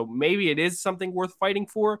Open Cup. So maybe it is something worth fighting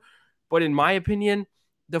for. But in my opinion,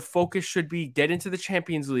 the focus should be get into the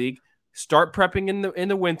Champions League, start prepping in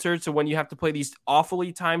the winter, so when you have to play these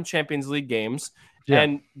awfully timed Champions League games,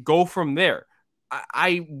 and go from there.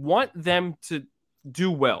 I want them to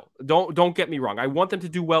do well. Don't get me wrong. I want them to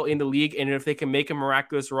do well in the league, and if they can make a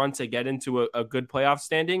miraculous run to get into a good playoff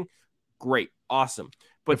standing, great, awesome.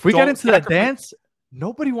 But if we get into that dance,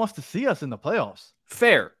 nobody wants to see us in the playoffs.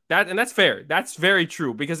 Fair. That's fair. That's very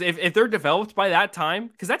true, because if they're developed by that time,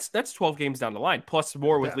 because that's 12 games down the line, plus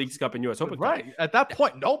more with Leagues Cup and U.S. Open Cup. Right. At that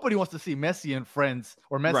point, nobody wants to see Messi and friends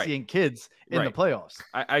or Messi and kids in the playoffs.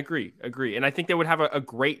 I agree. And I think they would have a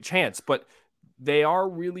great chance, but they are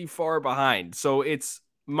really far behind. So it's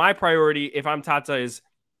my priority, if I'm Tata, is,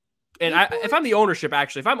 and if I'm the ownership,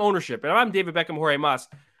 actually, if I'm David Beckham, Jorge Mas,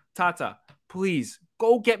 Tata, please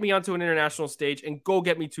go get me onto an international stage and go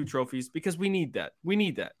get me 2 trophies, because we need that. We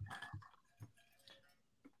need that.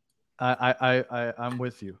 I'm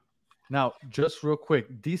with you. Now, just real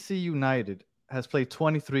quick, DC United has played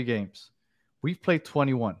 23 games. We've played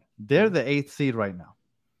 21. They're the 8th seed right now.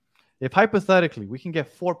 If hypothetically we can get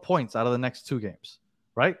 4 points out of the next 2 games,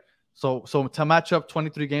 right? So to match up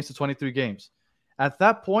 23 games to 23 games, at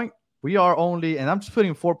that point we are only, and I'm just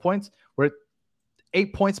putting 4 points. We're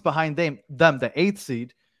 8 points behind them, the 8th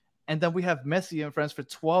seed, and then we have Messi and friends for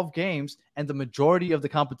 12 games, and the majority of the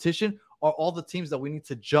competition are all the teams that we need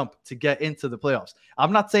to jump to get into the playoffs.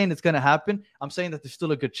 I'm not saying it's going to happen. I'm saying that there's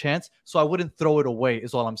still a good chance, so I wouldn't throw it away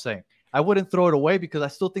is all I'm saying. I wouldn't throw it away because I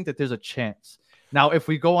still think that there's a chance. Now, if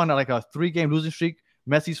we go on like a 3-game losing streak,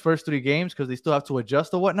 Messi's first 3 games, because they still have to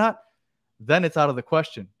adjust or whatnot, then it's out of the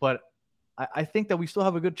question. But I think that we still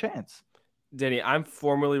have a good chance. Danny, I'm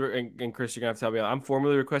formally, and Chris, you're gonna have to help me out. I'm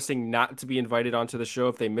formally requesting not to be invited onto the show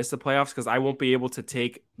if they miss the playoffs, because I won't be able to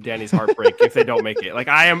take Danny's heartbreak if they don't make it. Like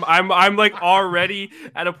I'm like already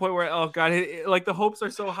at a point where, oh god, like the hopes are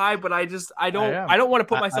so high, but I don't want to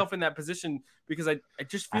put myself in that position because I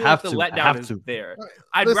just feel like the letdown is there.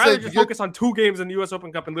 I'd rather just focus on 2 games in the U.S.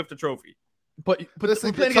 Open Cup and lift a trophy. But listen,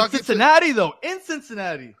 we're playing against Cincinnati though, in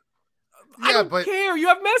Cincinnati. I don't care. You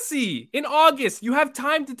have Messi in August. You have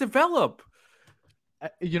time to develop.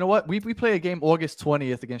 You know what? We play a game August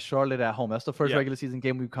 20th against Charlotte at home. That's the first regular season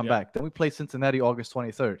game we come back. Then we play Cincinnati August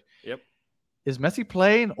 23rd. Yep. Is Messi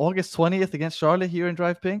playing August 20th against Charlotte here in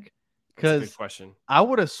Drive Pink? Because question. I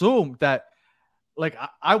would assume that, like,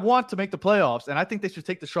 I want to make the playoffs, and I think they should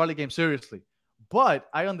take the Charlotte game seriously. But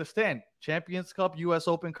I understand Champions Cup, U.S.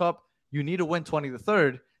 Open Cup, you need to win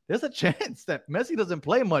 23rd. There's a chance that Messi doesn't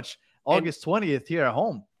play much August 20th here at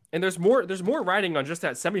home. And there's more riding on just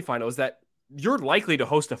that semifinal is that you're likely to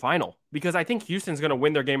host a final, because I think Houston's going to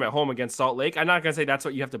win their game at home against Salt Lake. I'm not going to say that's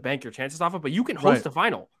what you have to bank your chances off of, but you can host a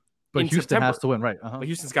final. But Houston September. has to win, right? But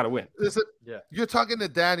Houston's got to win. Listen, you're talking to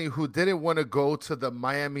Danny, who didn't want to go to the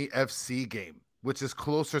Miami FC game, which is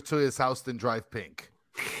closer to his house than Drive Pink.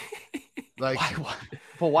 Like,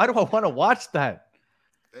 why do I want to watch that?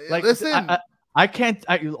 Like, listen, I can't.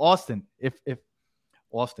 Austin, if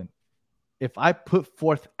I put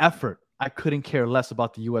forth effort, I couldn't care less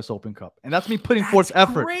about the U.S. Open Cup. And that's me putting forth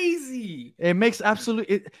effort. Crazy. It makes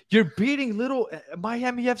you're beating little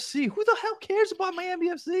Miami FC. Who the hell cares about Miami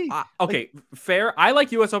FC? Okay, fair. I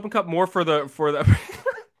like U.S. Open Cup more for the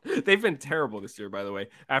they've been terrible this year, by the way,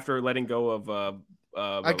 after letting go of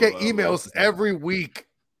I get emails every week.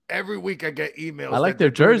 Every week I get emails. I like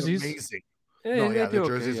their jerseys. Amazing. Yeah, the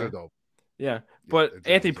jerseys are dope. Yeah, but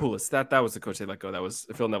Anthony Poulos, that was the coach they let go. That was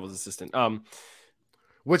Phil Neville's assistant.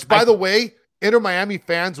 Which, by the way, Inter Miami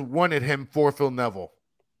fans wanted him for Phil Neville.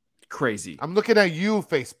 Crazy. I'm looking at you,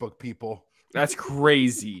 Facebook people. That's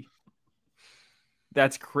crazy.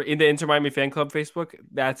 That's in the Inter Miami fan club Facebook.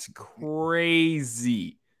 That's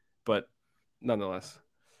crazy, but nonetheless.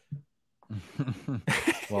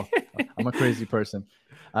 Well, I'm a crazy person.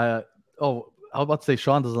 I was about to say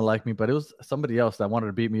Sean doesn't like me, but it was somebody else that wanted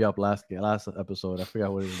to beat me up last episode. I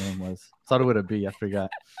forgot what his name was. Started with a B. I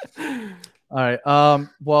forgot. All right.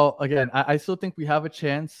 Well, again, I still think we have a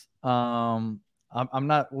chance. I'm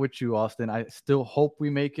not with you, Austin. I still hope we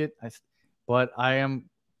make it. But I am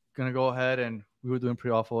gonna go ahead, and we were doing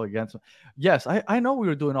pretty awful against. Yes, I know we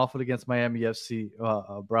were doing awful against Miami FC,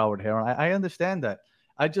 Broward Heron. I understand that.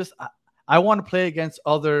 I want to play against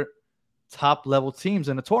other top level teams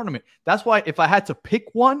in the tournament. That's why if I had to pick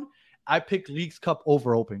one, I pick Leagues Cup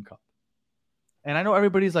over Open Cup. And I know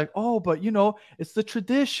everybody's like, oh, but it's the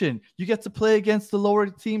tradition. You get to play against the lower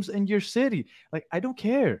teams in your city. Like, I don't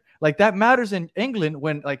care. Like, that matters in England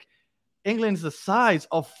when, like, England's the size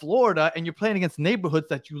of Florida and you're playing against neighborhoods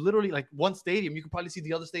that you literally, like, one stadium, you can probably see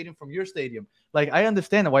the other stadium from your stadium. Like, I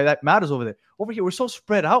understand why that matters over there. Over here, we're so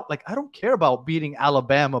spread out. Like, I don't care about beating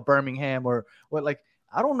Alabama, Birmingham, or what. Like,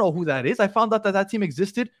 I don't know who that is. I found out that team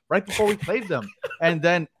existed right before we played them. And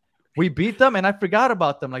then we beat them and I forgot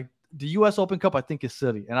about them. Like, the U.S. Open Cup, I think, is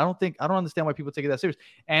silly, and I don't understand why people take it that serious.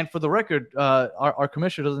 And for the record, our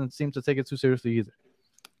commissioner doesn't seem to take it too seriously either.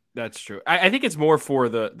 That's true. I think it's more for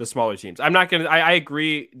the smaller teams. I'm not gonna. I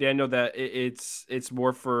agree, Daniel, that it's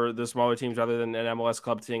more for the smaller teams rather than an MLS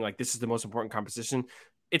club saying like this is the most important competition.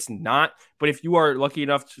 It's not. But if you are lucky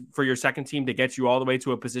enough for your second team to get you all the way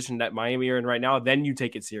to a position that Miami are in right now, then you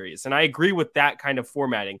take it serious. And I agree with that kind of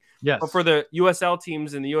formatting. Yes. But for the USL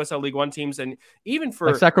teams and the USL League One teams, and even for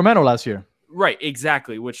like Sacramento last year. Right,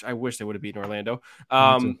 exactly, which I wish they would have beaten Orlando.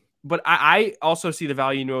 But I also see the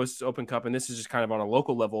value in US Open Cup, and this is just kind of on a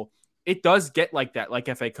local level. it does get like that,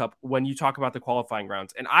 like FA Cup, when you talk about the qualifying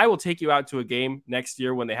rounds. And I will take you out to a game next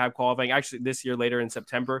year when they have qualifying. Actually, this year, later in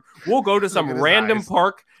September, we'll go to some random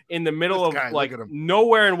park in the middle of like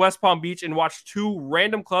nowhere in West Palm Beach and watch two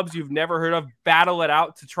random clubs you've never heard of battle it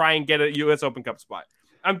out to try and get a U.S. Open Cup spot.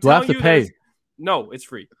 I'm telling you, pay? No, it's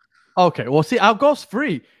free. Okay, well, see, I'll go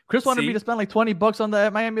free. Chris wanted me to spend like $20 on the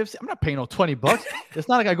Miami FC. I'm not paying no $20. It's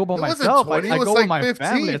not like I go by myself. I go with my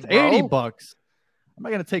family. It's $80. I'm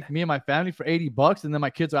not gonna take me and my family for $80, and then my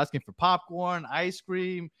kids are asking for popcorn, ice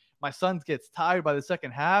cream. My son gets tired by the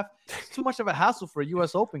second half. It's too much of a hassle for a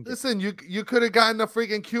U.S. Open game. Listen, you could have gotten a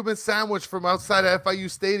freaking Cuban sandwich from outside of FIU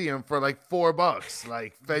Stadium for like $4.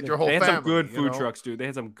 Like fed your whole family. They had some good food trucks, dude. They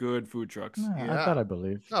had some good food trucks. Yeah. I thought I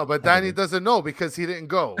believed. No, but Danny doesn't know because he didn't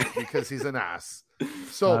go because he's an ass.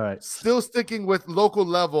 So still sticking with local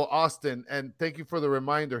level, Austin, and thank you for the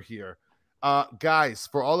reminder here. Guys,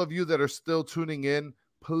 for all of you that are still tuning in,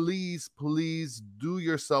 please do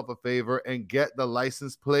yourself a favor and get the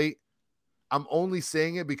license plate. I'm only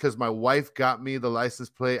saying it because my wife got me the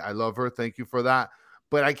license plate. I love her. Thank you for that.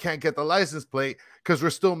 But I can't get the license plate because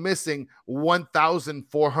we're still missing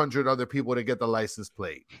 1,400 other people to get the license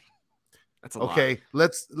plate. That's a lot. Okay,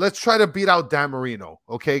 let's try to beat out Dan Marino.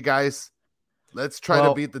 Okay, guys? Let's try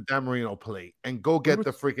to beat the Dan Marino plate and go get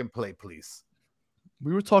the freaking plate, please.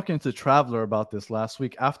 We were talking to Traveler about this last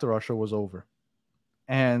week after our show was over.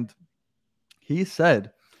 And he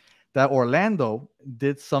said that Orlando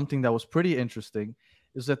did something that was pretty interesting,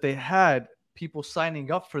 is that they had people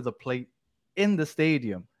signing up for the plate in the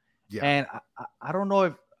stadium. Yeah. And I don't know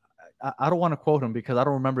if I don't want to quote him because I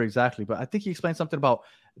don't remember exactly, but I think he explained something about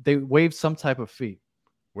they waived some type of fee.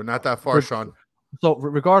 We're not that far, Sean. So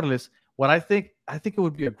regardless, what I think it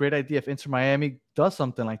would be a great idea if Inter Miami does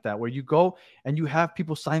something like that, where you go and you have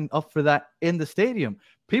people sign up for that in the stadium.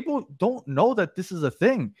 People don't know that this is a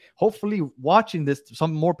thing. Hopefully watching this,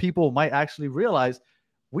 some more people might actually realize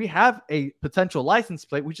we have a potential license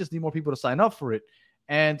plate. We just need more people to sign up for it.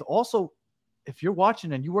 And also, if you're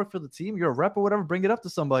watching and you work for the team, you're a rep or whatever, bring it up to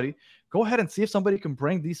somebody. Go ahead and see if somebody can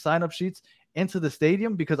bring these sign-up sheets into the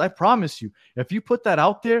stadium, because I promise you, if you put that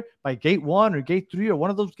out there by gate 1 or gate 3 or one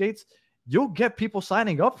of those gates, you'll get people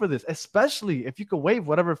signing up for this, especially if you could waive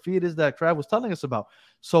whatever fee it is that Trav was telling us about.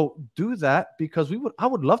 So do that, because I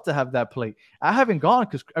would love to have that plate. I haven't gone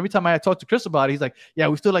because every time I talk to Chris about it, he's like, yeah,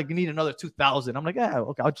 we still need another 2,000. I'm like, yeah,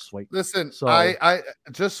 okay, I'll just wait. Listen, so I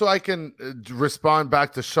just so I can respond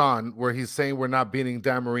back to Sean where he's saying we're not beating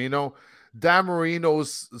Dan Marino. Dan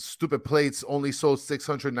Marino's stupid plates only sold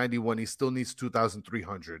 691. He still needs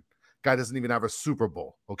 2,300. Guy doesn't even have a Super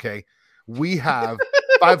Bowl. Okay. We have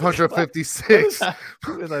 556,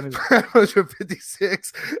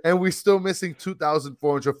 556, and we're still missing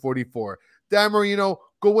 2,444. Dan Marino,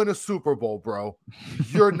 go win a Super Bowl, bro.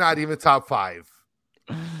 You're not even top 5.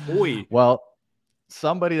 Oy. Well,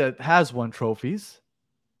 somebody that has won trophies.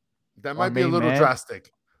 That might be a little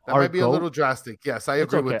drastic. That might be a little drastic. Yes, I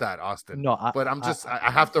agree with that, Austin. No, but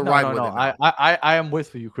I have to ride with it. Now. I am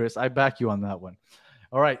with you, Chris. I back you on that one.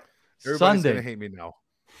 All right. Everybody's gonna hate me now.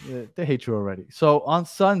 Yeah, they hate you already. So on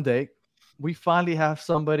Sunday, we finally have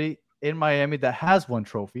somebody in Miami that has won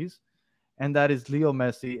trophies, and that is Leo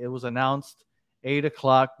Messi. It was announced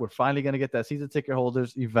 8:00. We're finally going to get that season ticket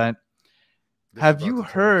holders event. Have you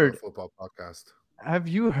heard football podcast? Have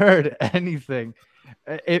you heard anything?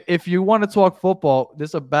 If you want to talk football,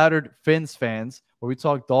 there's a Battered Fins fans where we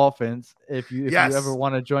talk Dolphins. If you ever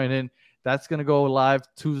want to join in, that's going to go live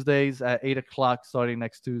Tuesdays at 8:00 starting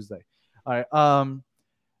next Tuesday. All right.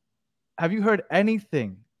 Have you heard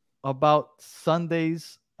anything about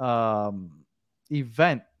Sunday's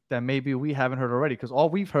event that maybe we haven't heard already? Because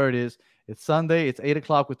all we've heard is it's Sunday, it's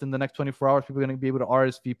 8:00. Within the next 24 hours, people are going to be able to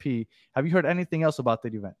RSVP. Have you heard anything else about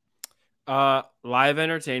that event? Live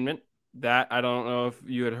entertainment. That I don't know if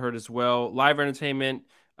you had heard as well. Live entertainment.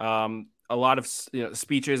 A lot of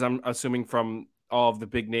speeches. I'm assuming from all of the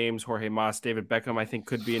big names. Jorge Mas, David Beckham. I think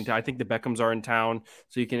could be in town. I think the Beckhams are in town,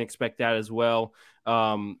 so you can expect that as well.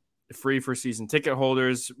 Free for season ticket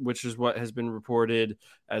holders, which is what has been reported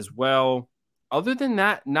as well. Other than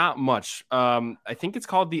that, not much. I think it's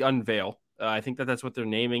called the Unveil. I think that's what they're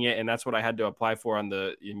naming it, and that's what I had to apply for on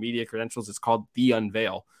the media credentials. It's called the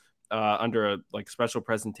Unveil under a special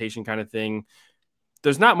presentation kind of thing.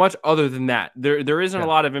 There's not much other than that. There isn't a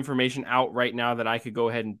lot of information out right now that I could go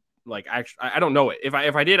ahead and actually. I don't know it. If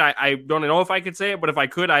I did, I don't know if I could say it, but if I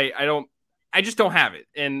could, I don't. I just don't have it,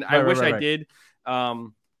 and I wish I did.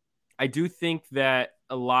 I do think that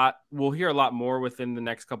we'll hear a lot more within the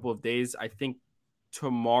next couple of days. I think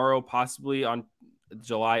tomorrow, possibly on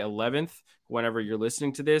July 11th, whenever you're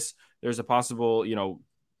listening to this, there's a possible,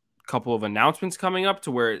 couple of announcements coming up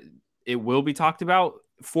to where it will be talked about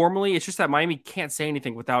formally. It's just that Miami can't say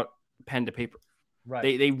anything without pen to paper.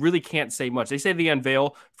 Right. They really can't say much. They say they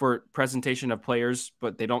unveil for presentation of players,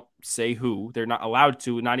 but they don't say who. They're not allowed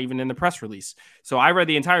to, not even in the press release. So I read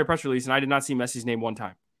the entire press release and I did not see Messi's name one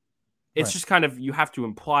time. It's just kind of, you have to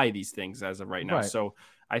imply these things as of right now. Right. So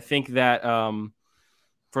I think that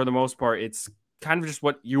for the most part, it's kind of just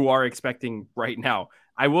what you are expecting right now.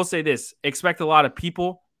 I will say this, expect a lot of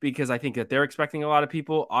people, because I think that they're expecting a lot of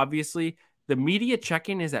people. Obviously, the media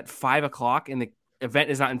check-in is at 5:00 and the event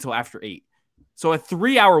is not until after 8. So a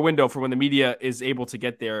 3-hour window for when the media is able to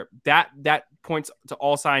get there, that points to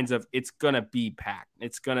all signs of it's going to be packed.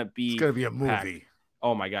 It's going to be a movie. Packed.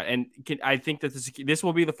 Oh my God. And I think that this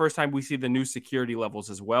will be the first time we see the new security levels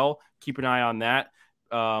as well. Keep an eye on that.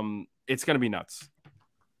 It's going to be nuts.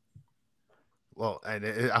 Well,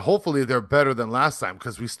 and hopefully they're better than last time,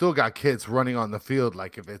 because we still got kids running on the field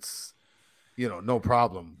like if it's, no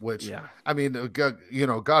problem. Which, yeah. I mean,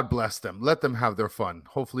 God bless them. Let them have their fun.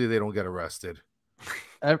 Hopefully they don't get arrested.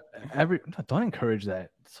 Don't encourage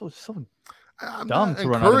that. So I'm dumb not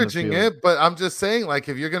encouraging it, but I'm just saying, like,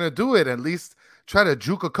 if you're gonna do it, at least try to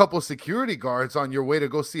juke a couple security guards on your way to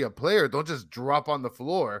go see a player. Don't just drop on the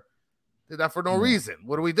floor. Did that for no reason.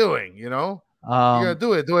 What are we doing? You're gonna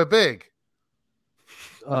do it big.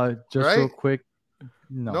 Just real quick.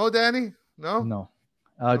 No, Danny? No.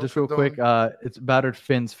 Just real quick. It's Battered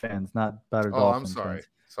Fins fans, not Battered Dolphins. I'm sorry. Fans.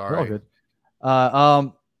 Sorry. All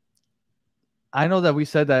good. I know that we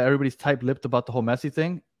said that everybody's tight-lipped about the whole Messi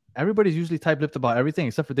thing. Everybody's usually tight-lipped about everything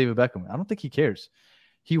except for David Beckham. I don't think he cares.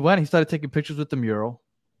 He started taking pictures with the mural,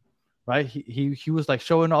 right? He was like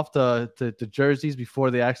showing off the jerseys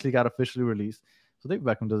before they actually got officially released. So David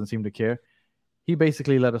Beckham doesn't seem to care. He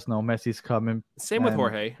basically let us know Messi's coming. Same with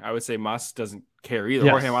Jorge. I would say Mas doesn't care either.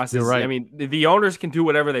 Yes, Jorge Mas is, right. I mean, the owners can do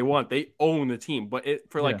whatever they want. They own the team. But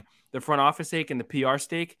for the front office sake and the PR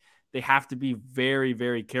stake, they have to be very,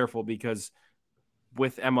 very careful, because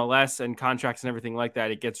with MLS and contracts and everything like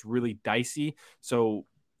that, it gets really dicey. So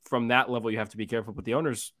from that level, you have to be careful. But the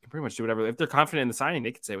owners can pretty much do whatever. If they're confident in the signing,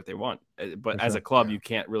 they can say what they want. But as a club, you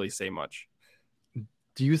can't really say much.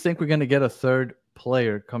 Do you think we're going to get a third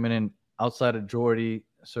player coming in outside of Jordi,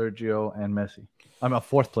 Sergio, and Messi? I'm a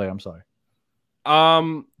fourth player. I'm sorry.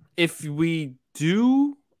 If we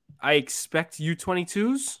do, I expect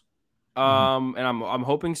U22s. And I'm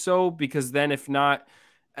hoping so, because then if not,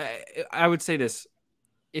 I would say this.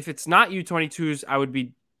 If it's not U22s, I would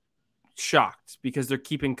be shocked, because they're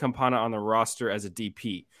keeping Campana on the roster as a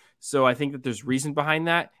DP. So I think that there's reason behind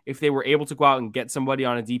that. If they were able to go out and get somebody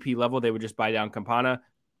on a DP level, they would just buy down Campana,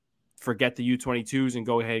 forget the U22s, and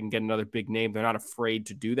go ahead and get another big name. They're not afraid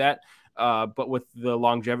to do that. But with the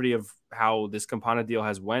longevity of how this Campana deal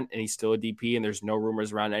has went, and he's still a DP, and there's no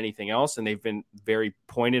rumors around anything else, and they've been very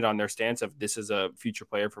pointed on their stance of this is a future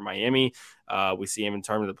player for Miami. We see him in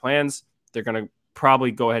terms of the plans. They're going to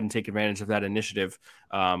probably go ahead and take advantage of that initiative,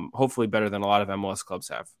 hopefully better than a lot of MLS clubs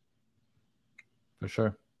have. For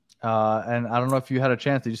sure. And I don't know if you had a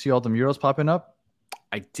chance. Did you see all the murals popping up?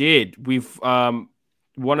 I did. We've one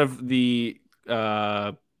of the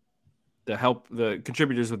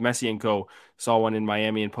contributors with Messi and Co. saw one in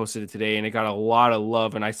Miami and posted it today, and it got a lot of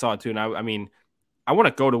love, and I saw it too. And I mean, I want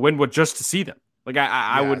to go to Wynwood just to see them. Like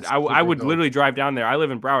I would literally drive down there. I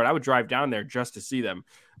live in Broward. I would drive down there just to see them.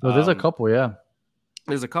 Well, there's a couple, yeah.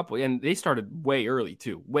 There's a couple, and they started way early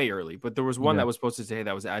too, way early. But there was one that was posted today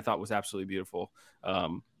that I thought was absolutely beautiful.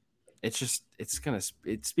 It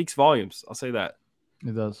speaks volumes. I'll say that.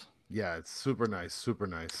 It does. Yeah, it's super nice, super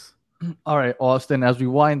nice. All right, Austin, as we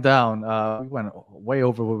wind down, we went way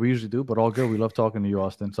over what we usually do, but all good. We love talking to you,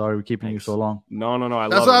 Austin. Sorry we're keeping you so long. No.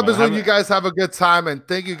 That's what happens when you guys have a good time, and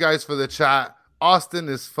thank you guys for the chat. Austin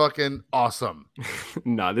is fucking awesome.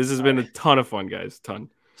 This has been a ton of fun, guys.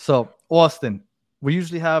 So, Austin, we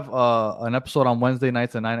usually have an episode on Wednesday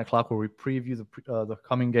nights at 9:00 where we preview the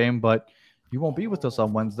coming game, but you won't be with us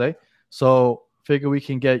on Wednesday. So, figure we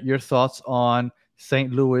can get your thoughts on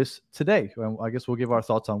St. Louis today. I guess we'll give our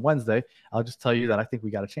thoughts on Wednesday. I'll just tell you that I think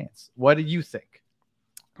we got a chance. What do you think?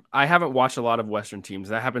 I haven't watched a lot of Western teams.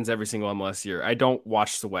 That happens every single MLS year. I don't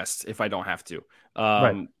watch the West if I don't have to.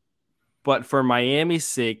 Right. But for Miami's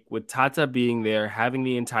sake, with Tata being there, having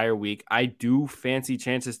the entire week, I do fancy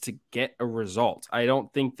chances to get a result. I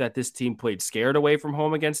don't think that this team played scared away from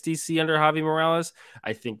home against DC under Javi Morales.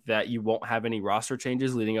 I think that you won't have any roster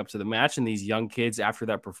changes leading up to the match, and these young kids after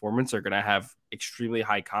that performance are going to have extremely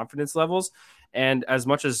high confidence levels. And as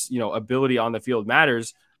much as, ability on the field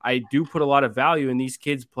matters, I do put a lot of value in these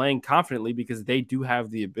kids playing confidently because they do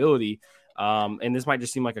have the ability. And this might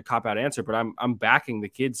just seem like a cop-out answer, but I'm backing the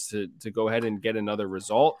kids to go ahead and get another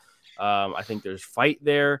result. I think there's fight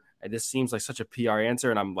there. This seems like such a PR answer,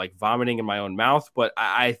 and I'm like vomiting in my own mouth. But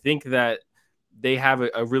I think that they have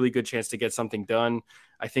a really good chance to get something done.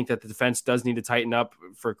 I think that the defense does need to tighten up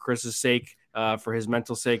for Chris's sake, for his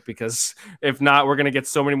mental sake, because if not, we're going to get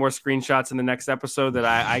so many more screenshots in the next episode that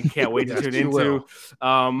I can't wait to tune into.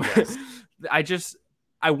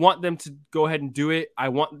 I want them to go ahead and do it. I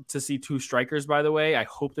want to see 2 strikers, by the way. I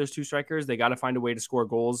hope there's 2 strikers. They got to find a way to score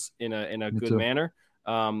goals in a good manner.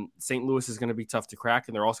 St. Louis is going to be tough to crack,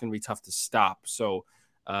 and they're also going to be tough to stop. So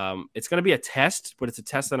it's going to be a test, but it's a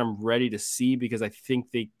test that I'm ready to see because I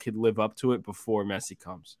think they could live up to it before Messi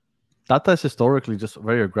comes. Tata's historically just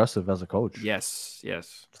very aggressive as a coach. Yes.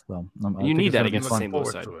 So, you need that against the St.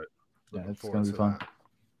 Louis side. Yeah, it's going to be fun.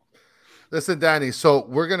 Listen, Danny, so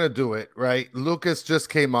we're going to do it, right? Lucas just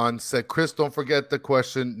came on, said, Chris, don't forget the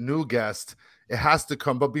question, new guest. It has to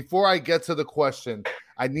come. But before I get to the question,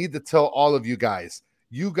 I need to tell all of you guys,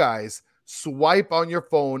 swipe on your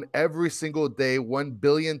phone every single day, 1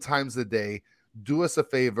 billion times a day. Do us a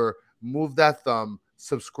favor, move that thumb,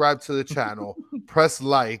 subscribe to the channel, press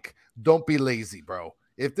like. Don't be lazy, bro.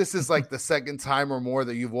 If this is like the second time or more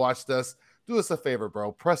that you've watched us, do us a favor,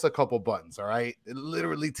 bro. Press a couple buttons, all right? It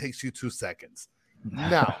literally takes you 2 seconds.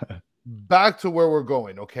 Now, back to where we're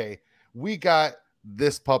going, okay? We got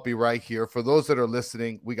this puppy right here. For those that are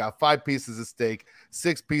listening, we got 5 pieces of steak,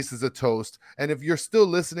 6 pieces of toast. And if you're still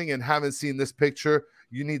listening and haven't seen this picture,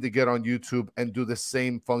 you need to get on YouTube and do the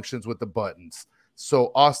same functions with the buttons.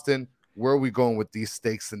 So, Austin, where are we going with these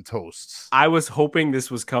steaks and toasts? I was hoping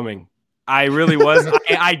this was coming. I really was.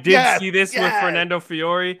 I did see this with Fernando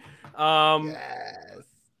Fiore.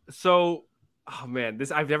 So, oh man,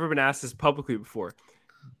 I've never been asked this publicly before.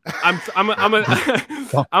 I'm a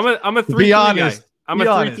 3-3 guy. I'm a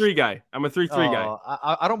 3-3 guy. I'm a 3-3 guy.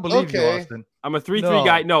 I don't believe you, Austin. I'm a 3-3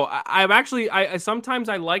 guy. No, I'm actually I sometimes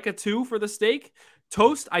I like a 2 for the steak.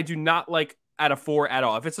 Toast, I do not like at a 4 at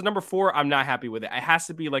all. If it's a number 4, I'm not happy with it. It has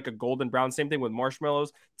to be like a golden brown. Same thing with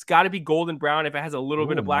marshmallows. It's got to be golden brown. If it has a little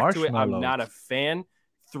bit of black to it, I'm not a fan.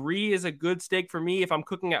 3 is a good steak for me. If I'm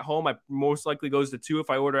cooking at home, I most likely goes to 2.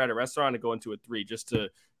 If I order at a restaurant, I go into a 3 just to,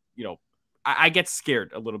 I get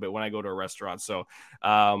scared a little bit when I go to a restaurant. So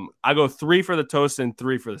I go 3 for the toast and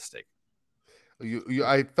 3 for the steak.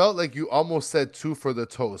 I felt like you almost said 2 for the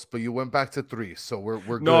toast, but you went back to 3. So we're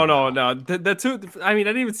good. No. The 2. I mean, I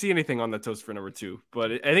didn't even see anything on the toast for number 2,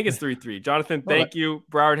 but I think it's 3-3. Jonathan, thank you.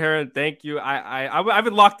 Broward Heron, thank you. I've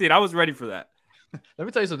been locked in. I was ready for that. Let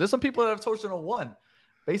me tell you something. There's some people that have toast in a 1.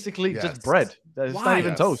 Basically, just bread. It's not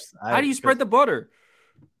even toast. How do you spread the butter?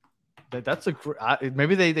 That's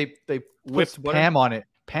maybe they whipped butter? Pam on it.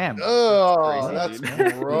 Pam. Oh, that's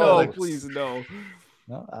gross. No, please no.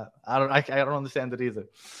 No, I don't understand it either.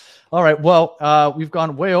 All right, well, we've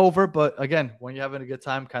gone way over, but again, when you're having a good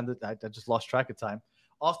time, I just lost track of time.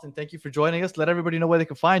 Austin, thank you for joining us. Let everybody know where they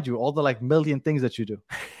can find you. All the million things that you do.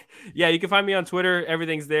 Yeah, you can find me on Twitter.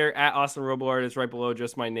 Everything's there at Austin Robillard. It's right below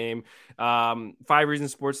just my name. 5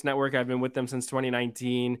 Reasons Sports Network. I've been with them since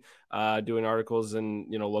 2019, doing articles and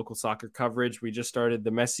local soccer coverage. We just started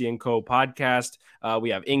the Messi & Co. podcast.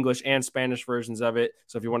 We have English and Spanish versions of it.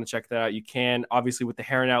 So if you want to check that out, you can. Obviously, with the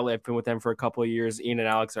Heron Outlet, I've been with them for a couple of years. Ian and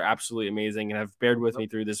Alex are absolutely amazing and have bared with me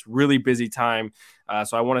through this really busy time.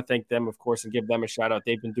 So I want to thank them, of course, and give them a shout out.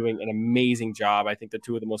 They've been doing an amazing job. I think they're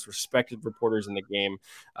 2 of the most respected reporters in the game.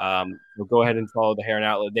 So go ahead and follow the Heron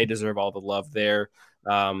Outlet. They deserve all the love there.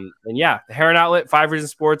 And yeah, the Heron Outlet, 5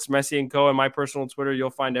 Reasons Sports, Messi & Co. and my personal Twitter. You'll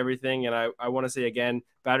find everything. And I want to say again,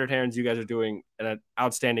 Battered Herons, you guys are doing an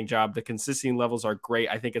outstanding job. The consistency levels are great.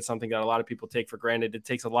 I think it's something that a lot of people take for granted. It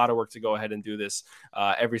takes a lot of work to go ahead and do this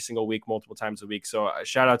every single week, multiple times a week. So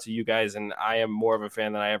shout out to you guys. And I am more of a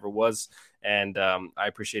fan than I ever was. And I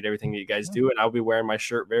appreciate everything that you guys do. And I'll be wearing my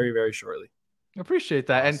shirt very, very shortly. I appreciate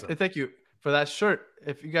that. Awesome. And thank you for that shirt.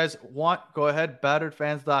 If you guys want, go ahead,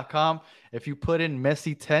 batteredfans.com. If you put in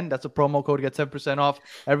Messi10, that's a promo code to get 10% off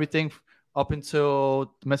everything up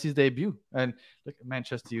until Messi's debut. And look at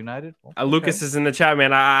Manchester United. Okay. Lucas is in the chat,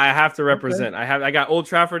 man. I have to represent. Okay. I got Old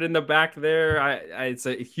Trafford in the back there. It's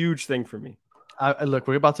a huge thing for me. Look,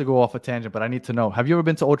 we're about to go off a tangent, but I need to know, have you ever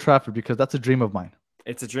been to Old Trafford? Because that's a dream of mine.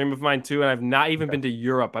 It's a dream of mine too. And I've not even been to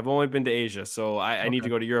Europe. I've only been to Asia. So I need to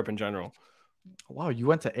go to Europe in general. Wow, you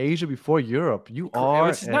went to Asia before Europe. You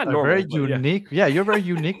are not normal, very unique. Yeah, you're a very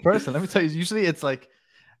unique person. Let me tell you, usually it's like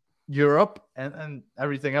Europe and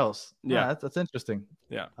everything else. Yeah, that's interesting.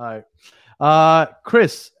 Yeah. All right.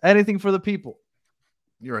 Chris, anything for the people?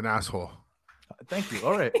 You're an asshole. Thank you.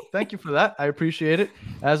 All right. Thank you for that. I appreciate it.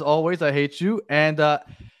 As always, I hate you. And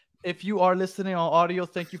If you are listening on audio,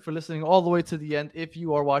 thank you for listening all the way to the end. If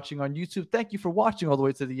you are watching on YouTube, thank you for watching all the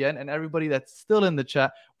way to the end. And everybody that's still in the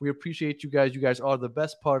chat, we appreciate you guys. You guys are the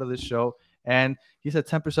best part of this show. And he said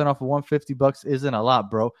 10% off of $150 isn't a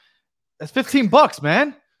lot, bro. That's $15,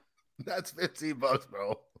 man. That's $15,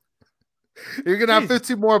 bro. You're gonna have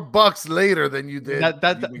 15 more bucks later than you did.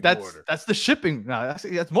 That's the shipping. No,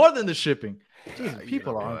 that's more than the shipping. Jeez,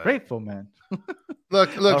 people are ungrateful, man.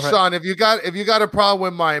 Look, right. Sean. If you got a problem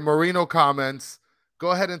with my Marino comments,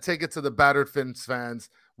 go ahead and take it to the Battered Fins fans.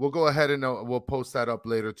 We'll go ahead and we'll post that up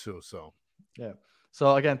later too. So yeah.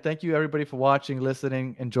 So again, thank you everybody for watching,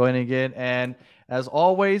 listening, and joining in. And as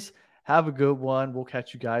always, have a good one. We'll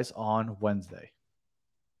catch you guys on Wednesday.